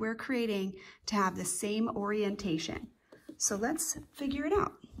connection that we're creating to have the same orientation. So let's figure it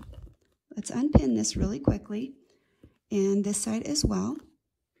out. Let's unpin this really quickly, and this side as well.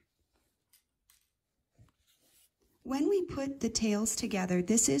 When we put the tails together,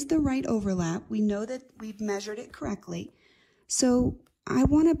 this is the right overlap. We know that we've measured it correctly. So I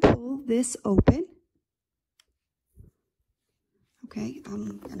want to pull this open. Okay,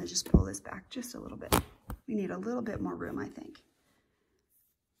 I'm going to just pull this back just a little bit. We need a little bit more room, I think.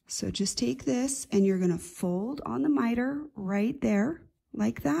 So just take this, and you're going to fold on the miter right there,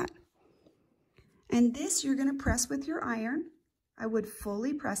 like that. And this you're going to press with your iron. I would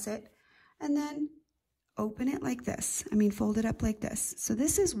fully press it, and then open it like this. Fold it up like this. So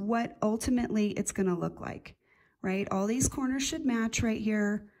this is what ultimately it's going to look like, right? All these corners should match right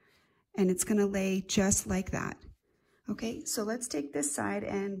here, and it's going to lay just like that. Okay, so let's take this side,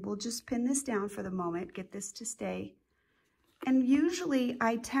 and we'll just pin this down for the moment, get this to stay. And usually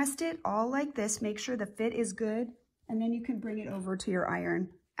I test it all like this, make sure the fit is good, and then you can bring it over to your iron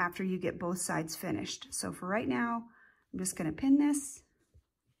after you get both sides finished. So for right now, I'm just going to pin this,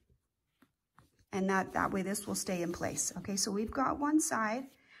 and that way this will stay in place. Okay, so we've got one side,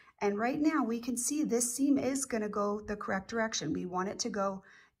 and right now we can see this seam is going to go the correct direction. We want it to go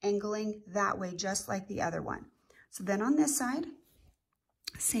angling that way, just like the other one. So then on this side,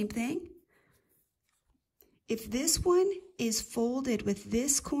 same thing. If this one is folded with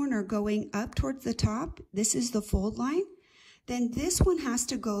this corner going up towards the top, this is the fold line, then this one has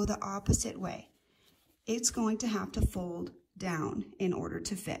to go the opposite way. It's going to have to fold down in order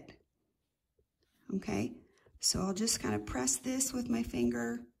to fit. Okay, so I'll just kind of press this with my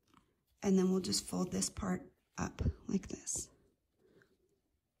finger, and then we'll just fold this part up like this.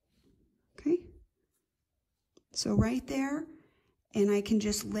 Okay, so right there, and I can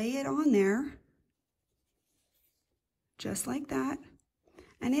just lay it on there, just like that,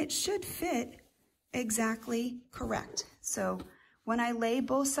 and it should fit exactly correct. So when I lay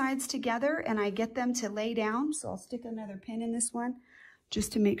both sides together and I get them to lay down, so I'll stick another pin in this one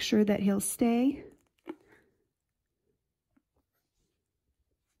just to make sure that he'll stay.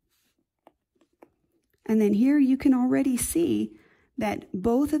 And then here you can already see that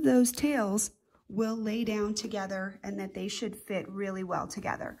both of those tails will lay down together and that they should fit really well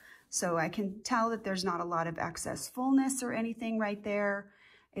together. So I can tell that there's not a lot of excess fullness or anything right there.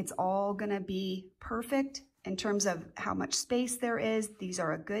 It's all gonna be perfect in terms of how much space there is. These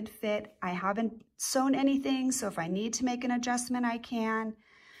are a good fit. I haven't sewn anything, so if I need to make an adjustment, I can.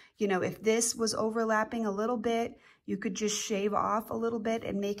 You know, if this was overlapping a little bit, you could just shave off a little bit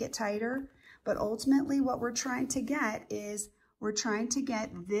and make it tighter. But ultimately what we're trying to get is we're trying to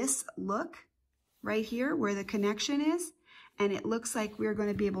get this look right here where the connection is. And it looks like we're going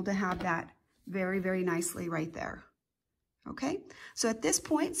to be able to have that very, very nicely right there. Okay, so at this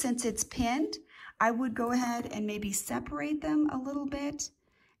point, since it's pinned, I would go ahead and maybe separate them a little bit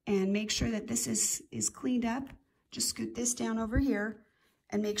and make sure that this is cleaned up. Just scoot this down over here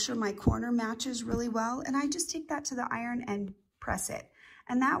and make sure my corner matches really well. And I just take that to the iron and press it.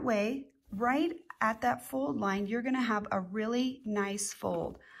 And that way, right at that fold line, you're gonna have a really nice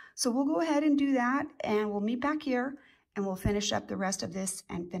fold. So we'll go ahead and do that, and we'll meet back here and we'll finish up the rest of this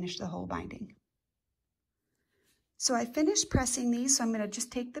and finish the whole binding. So I finished pressing these, so I'm gonna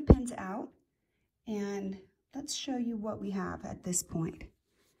just take the pins out and let's show you what we have at this point.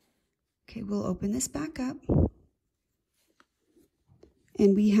 Okay, we'll open this back up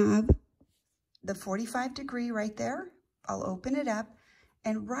and we have the 45-degree right there. I'll open it up,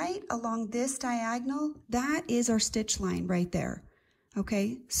 and right along this diagonal, that is our stitch line right there.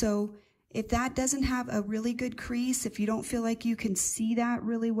 Okay, so if that doesn't have a really good crease, if you don't feel like you can see that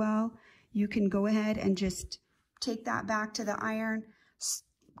really well, you can go ahead and just take that back to the iron,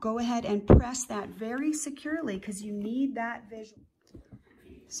 go ahead and press that very securely because you need that visual.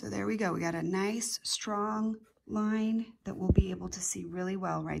 So there we go. We got a nice strong line that we'll be able to see really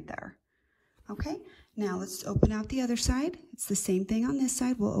well right there. Okay, now let's open out the other side. It's the same thing on this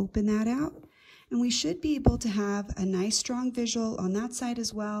side. We'll open that out and we should be able to have a nice strong visual on that side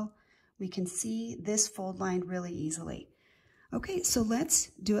as well. We can see this fold line really easily. Okay, so let's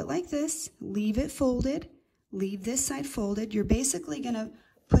do it like this. Leave it folded. Leave this side folded. You're basically going to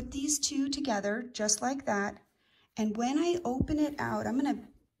put these two together just like that. And when I open it out, I'm going to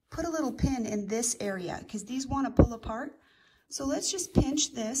put a little pin in this area because these want to pull apart. So let's just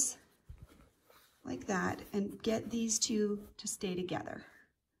pinch this like that and get these two to stay together.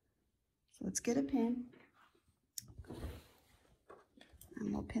 So let's get a pin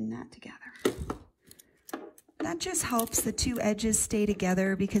and we'll pin that together. That just helps the two edges stay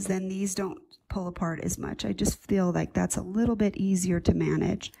together because then these don't pull apart as much. I just feel like that's a little bit easier to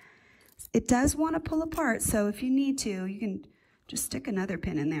manage. It does want to pull apart, so if you need to, you can just stick another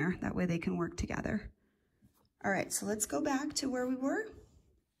pin in there. That way they can work together. All right, so let's go back to where we were.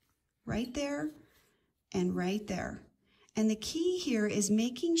 Right there and right there. And the key here is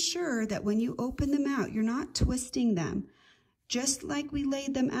making sure that when you open them out, you're not twisting them. Just like we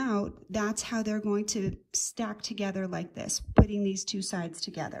laid them out, that's how they're going to stack together like this, putting these two sides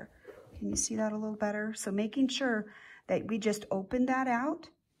together. Can you see that a little better? So making sure that we just open that out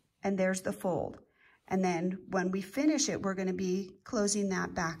and there's the fold. And then when we finish it, we're going to be closing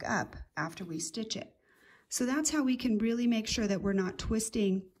that back up after we stitch it. So that's how we can really make sure that we're not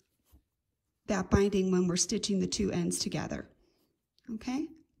twisting that binding when we're stitching the two ends together. Okay,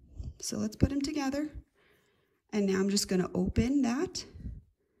 so let's put them together. And now I'm just going to open that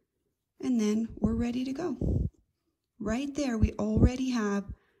and then we're ready to go. Right there, we already have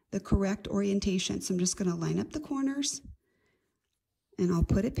the correct orientation. So I'm just going to line up the corners and I'll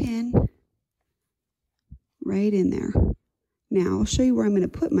put a pin right in there. Now I'll show you where I'm going to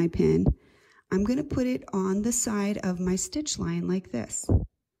put my pin. I'm going to put it on the side of my stitch line like this.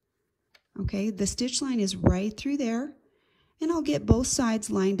 Okay, the stitch line is right through there, and I'll get both sides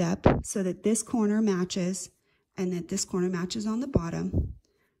lined up so that this corner matches and that this corner matches on the bottom.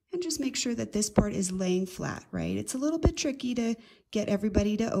 And just make sure that this part is laying flat, right? It's a little bit tricky to get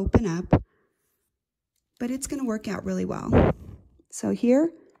everybody to open up, but it's going to work out really well. So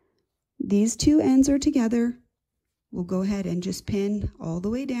here, these two ends are together. We'll go ahead and just pin all the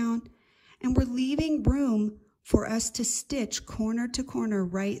way down, and we're leaving room for us to stitch corner to corner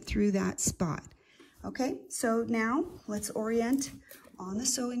right through that spot. Okay, so now let's orient on the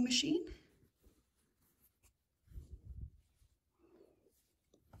sewing machine.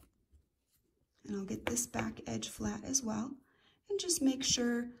 And I'll get this back edge flat as well. And just make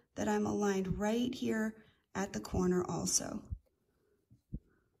sure that I'm aligned right here at the corner also.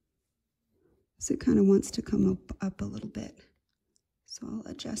 So it kind of wants to come up a little bit. So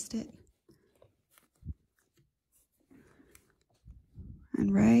I'll adjust it.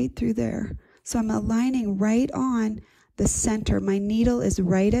 And right through there. So I'm aligning right on the center. My needle is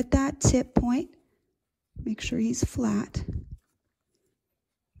right at that tip point. Make sure he's flat,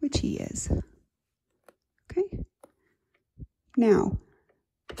 which he is. Okay. Now,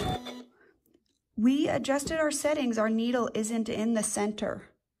 we adjusted our settings. Our needle isn't in the center,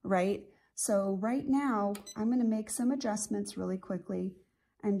 right? So right now, I'm going to make some adjustments really quickly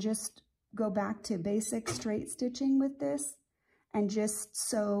and just go back to basic straight stitching with this. and just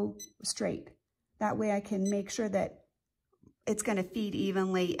sew straight. That way I can make sure that it's going to feed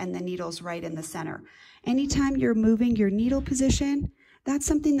evenly and the needle's right in the center. Anytime you're moving your needle position, that's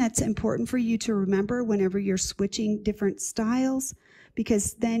something that's important for you to remember whenever you're switching different styles,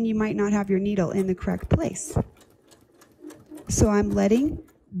 because then you might not have your needle in the correct place. So I'm letting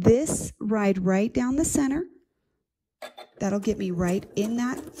this ride right down the center. That'll get me right in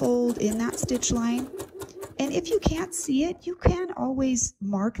that fold, in that stitch line. And if you can't see it, you can always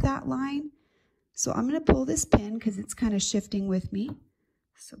mark that line. So I'm going to pull this pin because it's kind of shifting with me,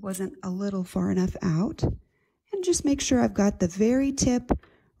 so it wasn't a little far enough out. And just make sure I've got the very tip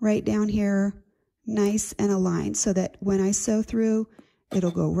right down here, nice and aligned, so that when I sew through,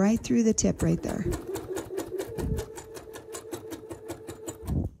 it'll go right through the tip right there.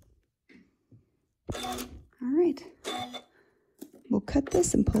 All right, we'll cut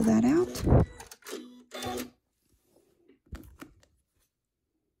this and pull that out.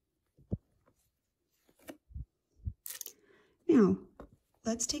 Now,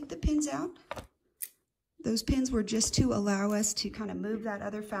 let's take the pins out. Those pins were just to allow us to kind of move that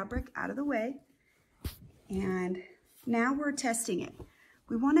other fabric out of the way. And now we're testing it.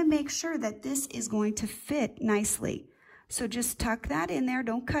 We want to make sure that this is going to fit nicely. So just tuck that in there.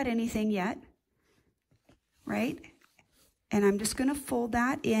 Don't cut anything yet, right? And I'm just going to fold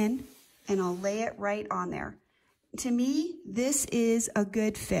that in and I'll lay it right on there. To me, this is a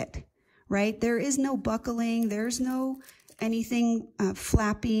good fit, right? There is no buckling. There's no anything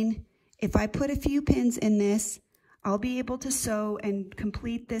flapping. If I put a few pins in this, I'll be able to sew and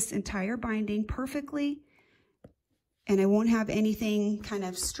complete this entire binding perfectly, and I won't have anything kind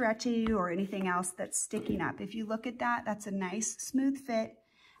of stretchy or anything else that's sticking up. If you look at that, that's a nice smooth fit,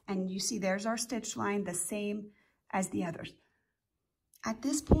 and you see there's our stitch line, the same as the others. At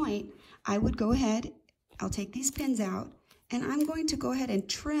this point, I would go ahead, I'll take these pins out, and I'm going to go ahead and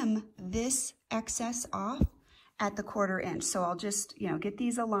trim this excess off at the 1/4 inch. So I'll just, get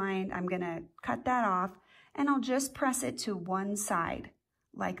these aligned. I'm going to cut that off and I'll just press it to one side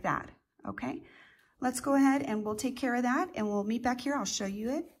like that. Okay, let's go ahead and we'll take care of that and we'll meet back here. I'll show you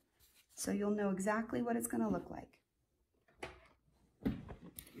it so you'll know exactly what it's going to look like.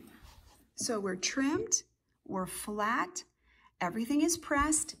 So we're trimmed, we're flat, everything is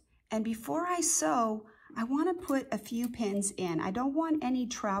pressed, and before I sew, I want to put a few pins in. I don't want any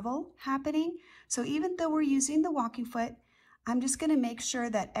travel happening. So even though we're using the walking foot, I'm just going to make sure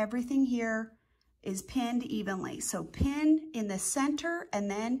that everything here is pinned evenly. So pin in the center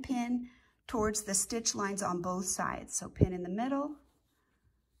and then pin towards the stitch lines on both sides. So pin in the middle,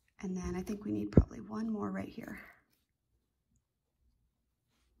 and then I think we need probably one more right here.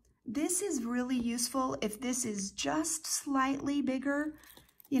 This is really useful if this is just slightly bigger.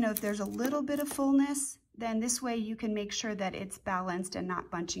 If there's a little bit of fullness, then this way you can make sure that it's balanced and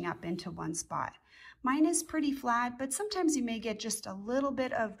not bunching up into one spot. Mine is pretty flat, but sometimes you may get just a little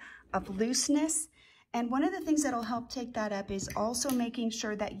bit of looseness. And one of the things that'll help take that up is also making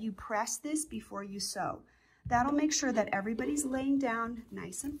sure that you press this before you sew. That'll make sure that everybody's laying down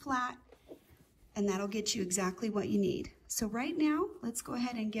nice and flat, and that'll get you exactly what you need. So right now, let's go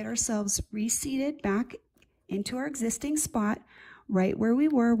ahead and get ourselves reseated back into our existing spot, right where we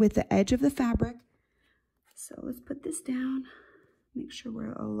were with the edge of the fabric. So let's put this down, make sure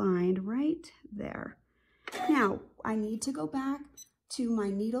we're aligned right there. Now, I need to go back to my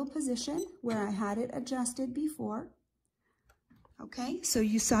needle position where I had it adjusted before. Okay, so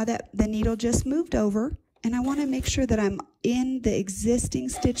you saw that the needle just moved over, and I want to make sure that I'm in the existing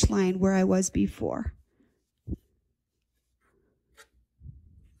stitch line where I was before.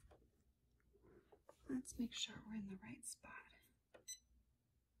 Let's make sure we're in the right spot.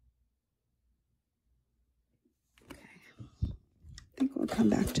 Okay, I think we'll come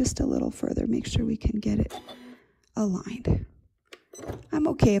back just a little further, make sure we can get it aligned. I'm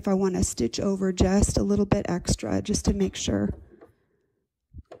okay if I want to stitch over just a little bit extra, just to make sure.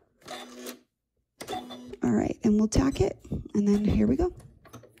 All right, and we'll tack it, and then here we go.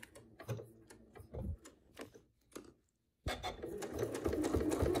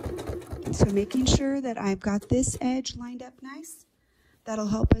 So making sure that I've got this edge lined up nice. That'll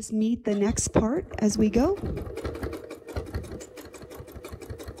help us meet the next part as we go.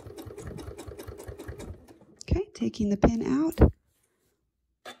 Okay, taking the pin out.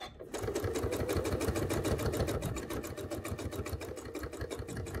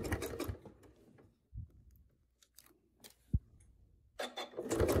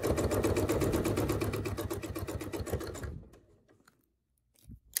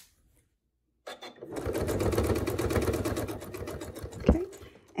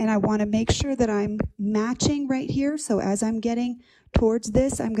 and I want to make sure that I'm matching right here. So as I'm getting towards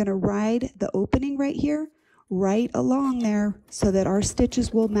this, I'm going to ride the opening right here, right along there, so that our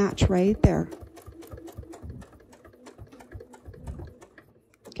stitches will match right there.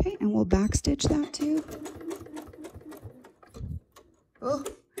 Okay, and we'll back stitch that too. Oh,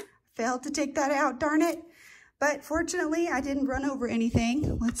 failed to take that out, darn it. But fortunately, I didn't run over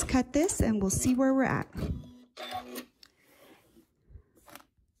anything. Let's cut this and we'll see where we're at.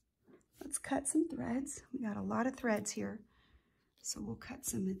 Let's cut some threads. We got a lot of threads here. So we'll cut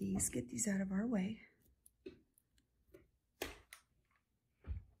some of these, get these out of our way.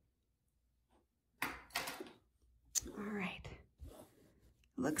 All right.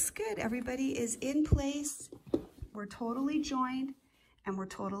 Looks good. Everybody is in place. We're totally joined and we're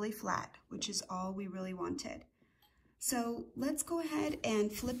totally flat, which is all we really wanted. So let's go ahead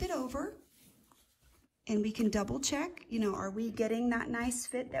and flip it over and we can double check, you know, are we getting that nice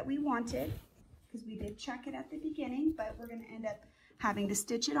fit that we wanted? Because we did check it at the beginning, but we're going to end up having to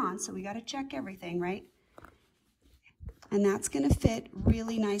stitch it on. So we got to check everything, right? And that's going to fit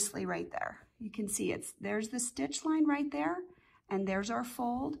really nicely right there. You can see there's the stitch line right there, and there's our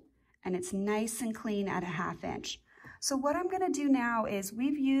fold, and it's nice and clean at a 1/2 inch. So what I'm going to do now is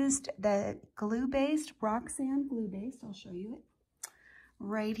we've used the glue-based, rock sand glue-based, I'll show you it,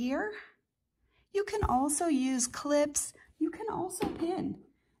 right here. You can also use clips. You can also pin.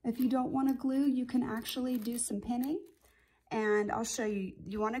 If you don't want to glue, you can actually do some pinning. And I'll show you,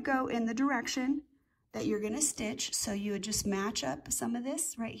 you want to go in the direction that you're going to stitch. So you would just match up some of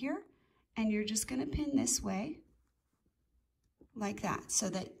this right here, and you're just going to pin this way, like that, so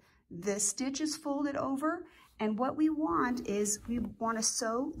that the stitch is folded over. And what we want is we want to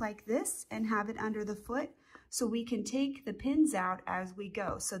sew like this and have it under the foot so we can take the pins out as we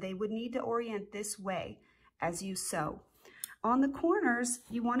go. So they would need to orient this way as you sew. On the corners,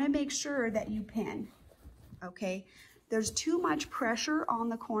 you want to make sure that you pin, okay? There's too much pressure on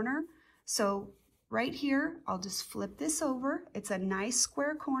the corner. So right here, I'll just flip this over. It's a nice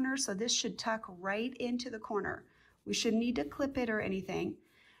square corner, so this should tuck right into the corner. We shouldn't need to clip it or anything.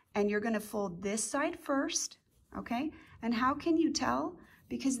 And you're going to fold this side first. Okay, and how can you tell?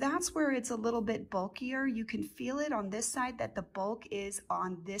 Because that's where it's a little bit bulkier. You can feel it on this side that the bulk is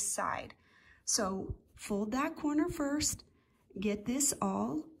on this side. So fold that corner first, get this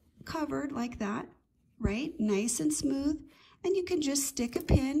all covered like that, right? Nice and smooth. And you can just stick a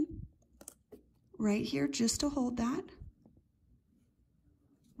pin right here just to hold that,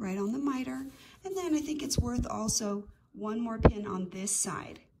 right on the miter. And then I think it's worth also one more pin on this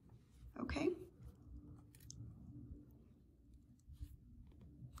side, okay?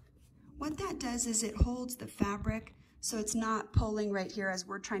 What that does is it holds the fabric so it's not pulling right here as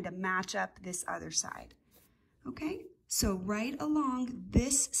we're trying to match up this other side. Okay, so right along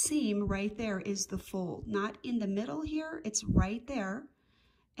this seam right there is the fold, not in the middle here, it's right there.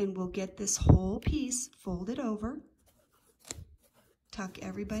 And we'll get this whole piece folded over, tuck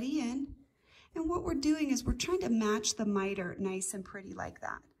everybody in. And what we're doing is we're trying to match the miter nice and pretty like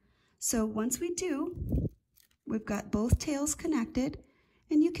that. So once we do, we've got both tails connected.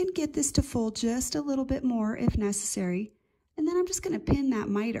 And you can get this to fold just a little bit more if necessary. And then I'm just going to pin that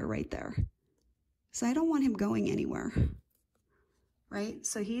miter right there. So I don't want him going anywhere. Right?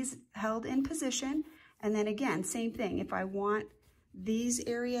 So he's held in position. And then again, same thing. If I want these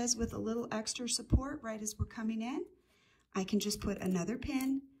areas with a little extra support right as we're coming in, I can just put another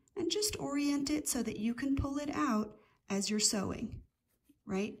pin and just orient it so that you can pull it out as you're sewing.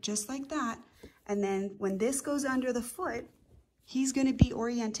 Right? Just like that. And then when this goes under the foot, he's going to be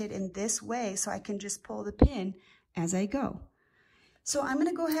oriented in this way, so I can just pull the pin as I go. So I'm going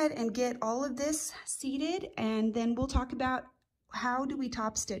to go ahead and get all of this seated, and then we'll talk about how do we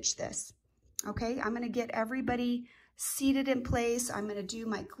top stitch this. Okay, I'm going to get everybody seated in place. I'm going to do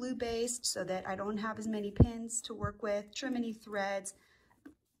my glue based so that I don't have as many pins to work with, trim any threads,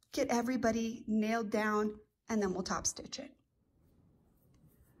 get everybody nailed down, and then we'll top stitch it.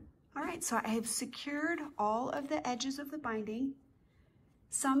 All right, so I have secured all of the edges of the binding.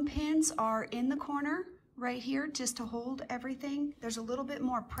 Some pins are in the corner right here just to hold everything. There's a little bit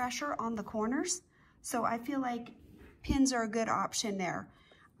more pressure on the corners, so I feel like pins are a good option there.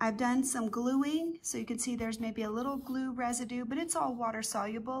 I've done some gluing, so you can see there's maybe a little glue residue, but it's all water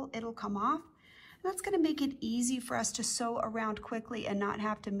soluble. It'll come off. That's going to make it easy for us to sew around quickly and not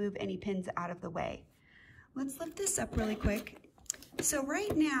have to move any pins out of the way. Let's lift this up really quick. So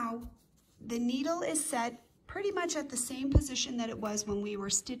right now, the needle is set pretty much at the same position that it was when we were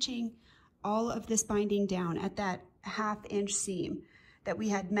stitching all of this binding down at that 1/2 inch seam that we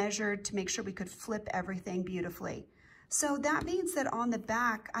had measured to make sure we could flip everything beautifully. So that means that on the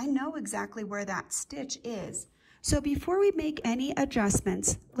back, I know exactly where that stitch is. So before we make any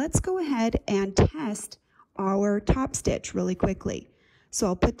adjustments, let's go ahead and test our top stitch really quickly. So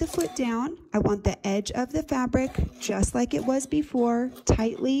I'll put the foot down. I want the edge of the fabric, just like it was before,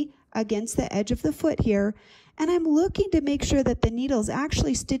 tightly against the edge of the foot here. And I'm looking to make sure that the needle's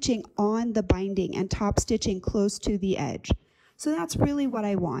actually stitching on the binding and top stitching close to the edge. So that's really what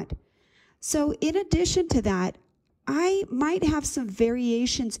I want. So in addition to that, I might have some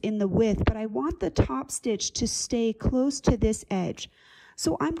variations in the width, but I want the top stitch to stay close to this edge.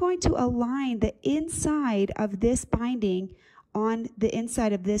 So I'm going to align the inside of this binding on the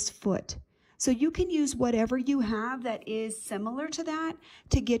inside of this foot. So you can use whatever you have that is similar to that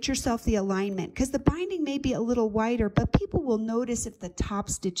to get yourself the alignment, because the binding may be a little wider, but people will notice if the top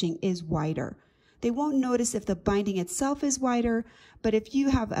stitching is wider. They won't notice if the binding itself is wider, but if you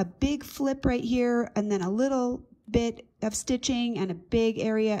have a big flip right here and then a little bit of stitching and a big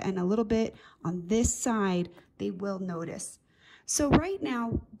area and a little bit on this side, they will notice. So right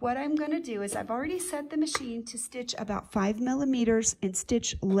now, what I'm going to do is I've already set the machine to stitch about 5 millimeters in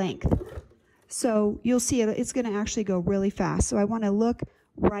stitch length. So you'll see it's going to actually go really fast. So I want to look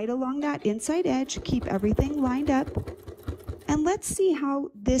right along that inside edge, keep everything lined up, and let's see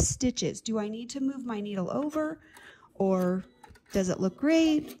how this stitches. Do I need to move my needle over, or does it look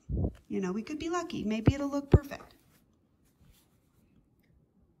great? You know, we could be lucky. Maybe it'll look perfect.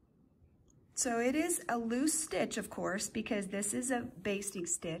 So it is a loose stitch, of course, because this is a basting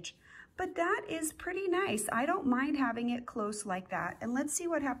stitch, but that is pretty nice. I don't mind having it close like that. And let's see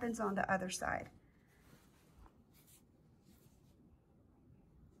what happens on the other side.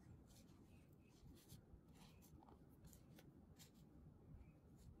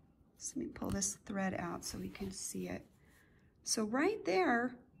 So let me pull this thread out so we can see it. So right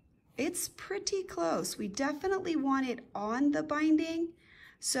there, it's pretty close. We definitely want it on the binding.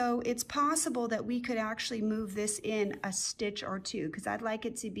 So it's possible that we could actually move this in a stitch or two, because I'd like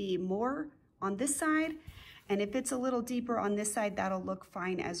it to be more on this side. And if it's a little deeper on this side, that'll look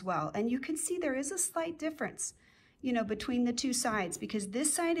fine as well. And you can see there is a slight difference, you know, between the two sides, because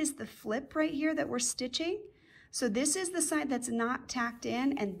this side is the flip right here that we're stitching. So this is the side that's not tacked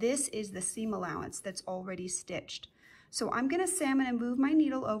in, and this is the seam allowance that's already stitched. So I'm gonna move my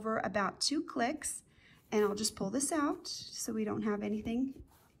needle over about 2 clicks, and I'll just pull this out so we don't have anything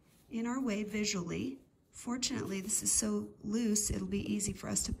in our way visually. Fortunately, this is so loose, it'll be easy for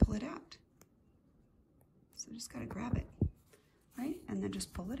us to pull it out. So just gotta grab it, right? And then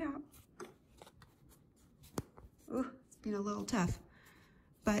just pull it out. Oh, it's been a little tough,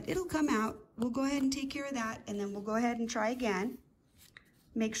 but it'll come out. We'll go ahead and take care of that, and then we'll go ahead and try again.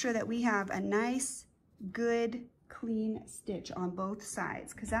 Make sure that we have a nice, good, clean stitch on both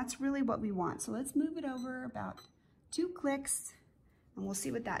sides, because that's really what we want. So let's move it over about 2 clicks, and we'll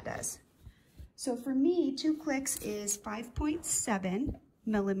see what that does. So for me, 2 clicks is 5.7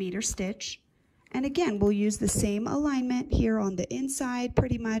 millimeter stitch. And again, we'll use the same alignment here on the inside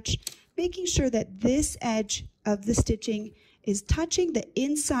pretty much, making sure that this edge of the stitching is touching the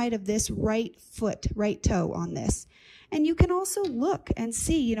inside of this right foot, right toe on this. And you can also look and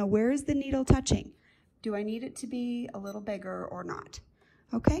see, you know, where is the needle touching? Do I need it to be a little bigger or not?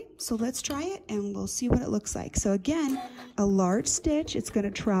 Okay, so let's try it and we'll see what it looks like. So again, a large stitch, it's going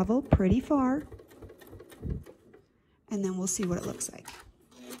to travel pretty far, and then we'll see what it looks like.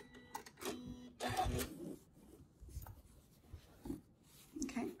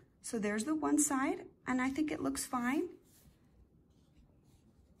 Okay, so there's the one side, and I think it looks fine.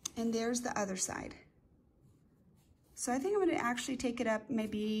 And there's the other side. So I think I'm going to actually take it up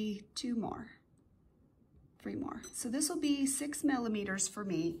maybe 2 more. 3 more. So this will be 6 millimeters for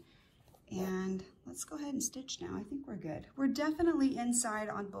me. And let's go ahead and stitch now. I think we're good. We're definitely inside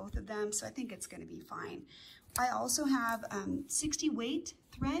on both of them, so I think it's going to be fine. I also have 60 weight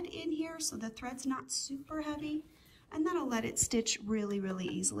thread in here, so the thread's not super heavy, and that'll let it stitch really, really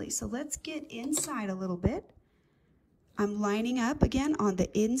easily. So let's get inside a little bit. I'm lining up again on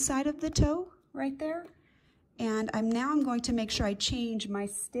the inside of the toe right there, and I'm going to make sure I change my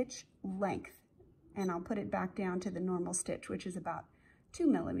stitch length. And I'll put it back down to the normal stitch, which is about 2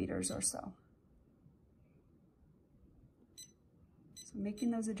 millimeters or so. So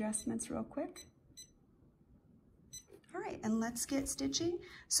making those adjustments real quick. All right, and let's get stitching.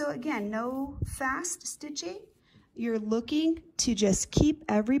 So again, no fast stitching. You're looking to just keep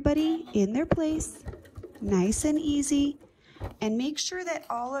everybody in their place, nice and easy, and make sure that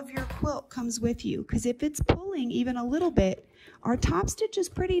all of your quilt comes with you, because if it's pulling even a little bit, our top stitch is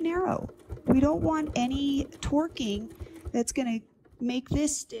pretty narrow. We don't want any torquing that's going to make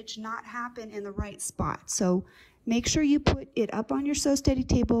this stitch not happen in the right spot. So make sure you put it up on your sew steady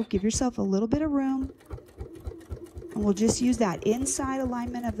table, give yourself a little bit of room, and we'll just use that inside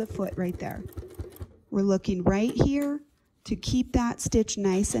alignment of the foot right there. We're looking right here to keep that stitch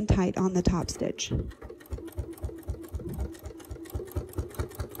nice and tight on the top stitch.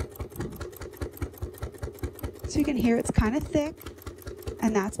 So you can hear it's kind of thick,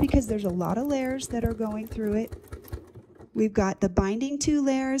 and that's because there's a lot of layers that are going through it. We've got the binding 2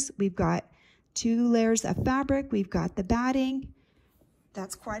 layers, we've got 2 layers of fabric, we've got the batting.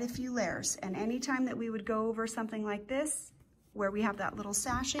 That's quite a few layers, and anytime that we would go over something like this, where we have that little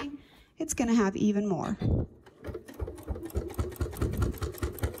sashing, it's going to have even more.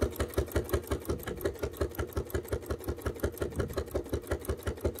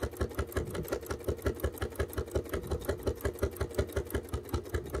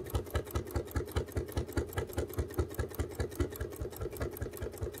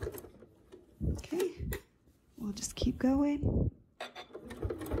 Okay, we'll just keep going.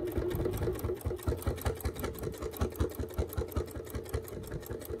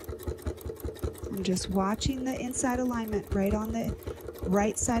 I'm just watching the inside alignment right on the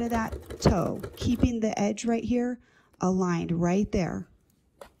right side of that toe, keeping the edge right here aligned right there.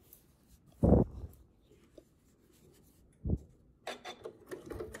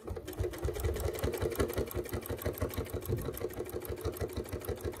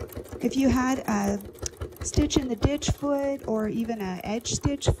 If you had a stitch in the ditch foot or even an edge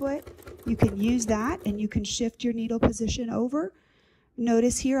stitch foot, you can use that and you can shift your needle position over.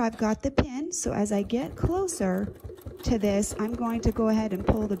 Notice here I've got the pin, so as I get closer to this, I'm going to go ahead and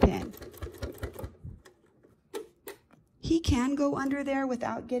pull the pin. He can go under there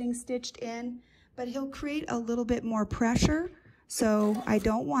without getting stitched in, but he'll create a little bit more pressure, so I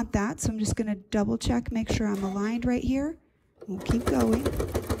don't want that. So I'm just going to double check, make sure I'm aligned right here. We'll keep going.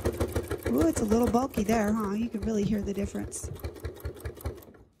 Ooh, it's a little bulky there, huh? You can really hear the difference.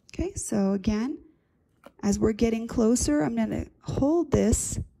 Okay, so again, as we're getting closer, I'm going to hold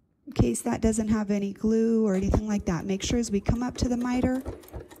this in case that doesn't have any glue or anything like that. Make sure as we come up to the miter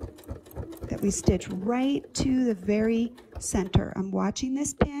that we stitch right to the very center. I'm watching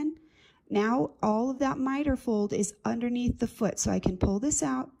this pin. Now all of that miter fold is underneath the foot, so I can pull this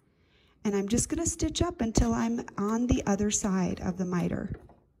out, and I'm just going to stitch up until I'm on the other side of the miter.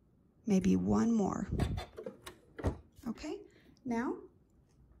 Maybe one more. Okay, now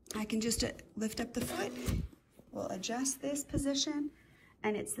I can just lift up the foot. We'll adjust this position,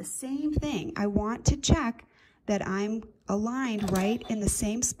 and it's the same thing. I want to check that I'm aligned right in the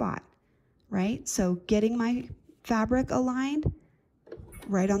same spot, right? So getting my fabric aligned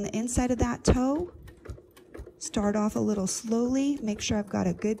right on the inside of that toe. Start off a little slowly, make sure I've got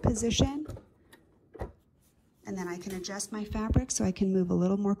a good position, and then I can adjust my fabric so I can move a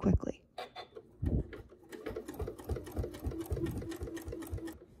little more quickly.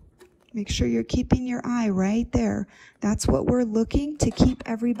 Make sure you're keeping your eye right there. That's what we're looking to keep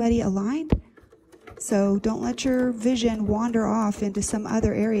everybody aligned. So don't let your vision wander off into some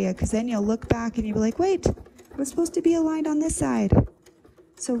other area, because then you'll look back and you'll be like, wait, I was supposed to be aligned on this side.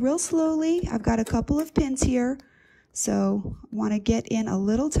 So real slowly, I've got a couple of pins here. So I want to get in a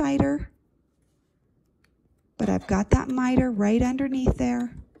little tighter, but I've got that miter right underneath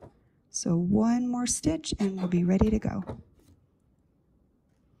there. So one more stitch and we'll be ready to go.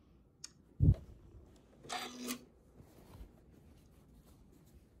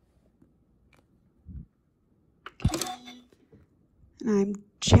 And I'm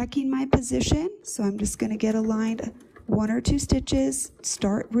checking my position, so I'm just going to get aligned 1 or 2 stitches,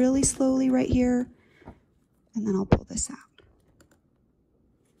 start really slowly right here, and then I'll pull this out.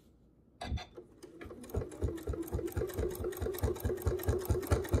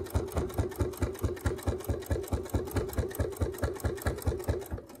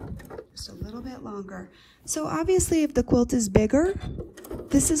 Just a little bit longer. So obviously if the quilt is bigger,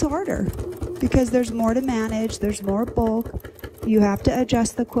 this is harder because there's more to manage, there's more bulk. You have to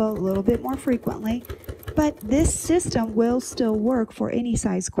adjust the quilt a little bit more frequently, but this system will still work for any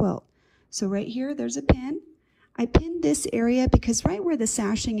size quilt. So right here, there's a pin. I pinned this area because right where the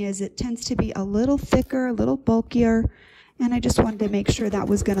sashing is, it tends to be a little thicker, a little bulkier, and I just wanted to make sure that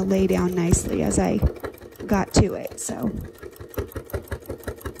was going to lay down nicely as I got to it. So.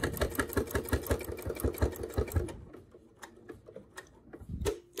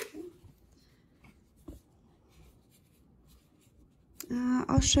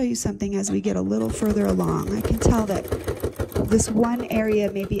 I'll show you something as we get a little further along. I can tell that this one area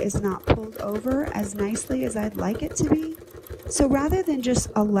maybe is not pulled over as nicely as I'd like it to be. So rather than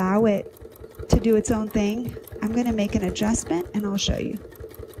just allow it to do its own thing, I'm going to make an adjustment and I'll show you.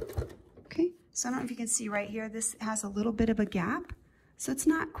 Okay, so I don't know if you can see right here, this has a little bit of a gap. So it's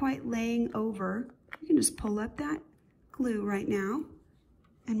not quite laying over. You can just pull up that glue right now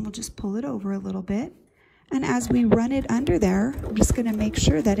and we'll just pull it over a little bit. And as we run it under there, I'm just going to make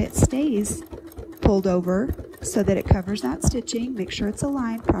sure that it stays pulled over so that it covers that stitching. Make sure it's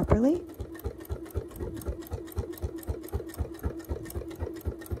aligned properly.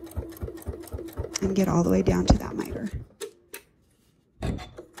 And get all the way down to that miter.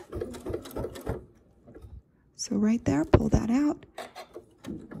 So right there, pull that out.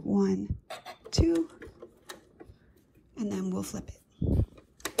 1, 2, and then we'll flip it.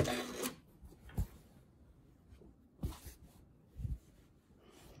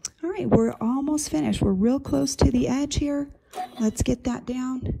 All right, we're almost finished. We're real close to the edge here. Let's get that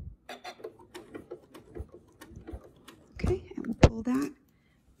down. Okay, and we'll pull that.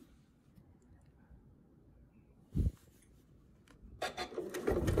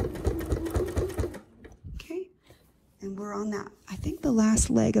 Okay, and we're on that, I think, the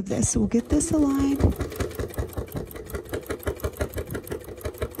last leg of this. So we'll get this aligned.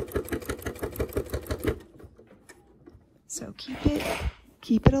 So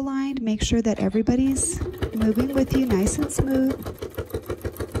keep it aligned. Make sure that everybody's moving with you nice and smooth.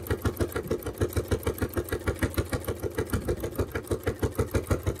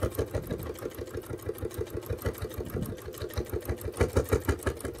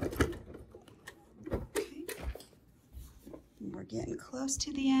 Okay. We're getting close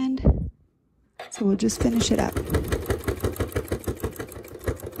to the end. So we'll just finish it up.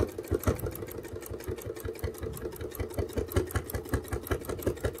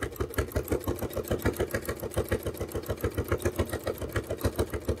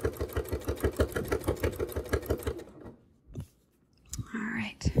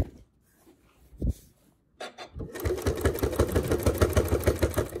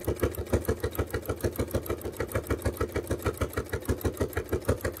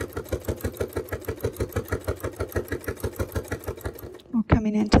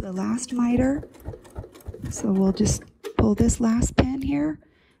 Coming into the last miter, so we'll just pull this last pin here,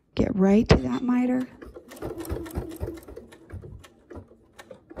 get right to that miter.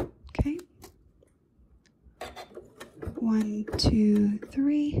 Okay, 1, 2,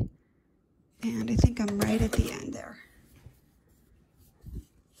 3, and I think I'm right at the end there.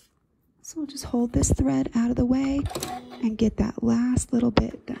 So we'll just hold this thread out of the way and get that last little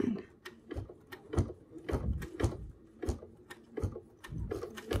bit done.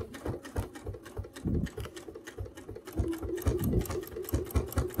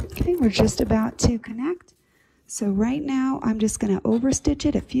 Okay, we're just about to connect. So right now, I'm just going to overstitch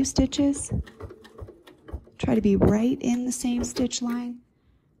it a few stitches. Try to be right in the same stitch line.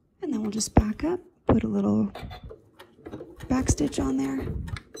 And then we'll just back up, put a little back stitch on there.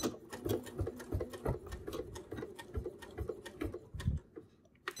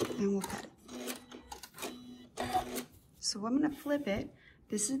 And we'll cut it. So I'm going to flip it.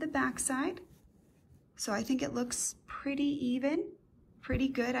 This is the back side. So I think it looks pretty even. Pretty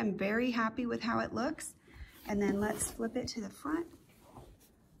good. I'm very happy with how it looks. And then let's flip it to the front.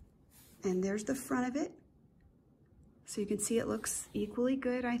 And there's the front of it. So you can see it looks equally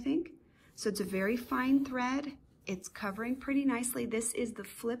good, I think. So it's a very fine thread. It's covering pretty nicely. This is the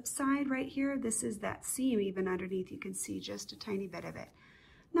flip side right here. This is that seam even underneath. You can see just a tiny bit of it.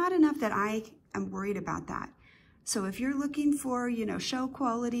 Not enough that I am worried about that. So if you're looking for, show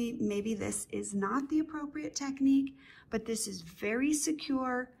quality, maybe this is not the appropriate technique, but this is very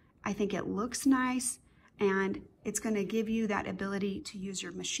secure. I think it looks nice, and it's going to give you that ability to use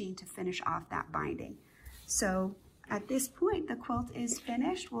your machine to finish off that binding. So at this point, the quilt is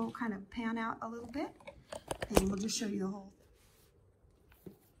finished. We'll kind of pan out a little bit, and we'll just show you the whole.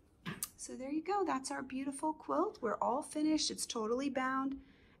 So there you go. That's our beautiful quilt. We're all finished. It's totally bound.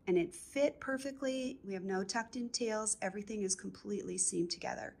 And it fit perfectly. We have no tucked in tails. Everything is completely seamed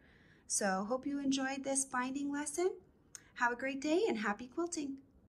together. So hope you enjoyed this binding lesson. Have a great day and happy quilting.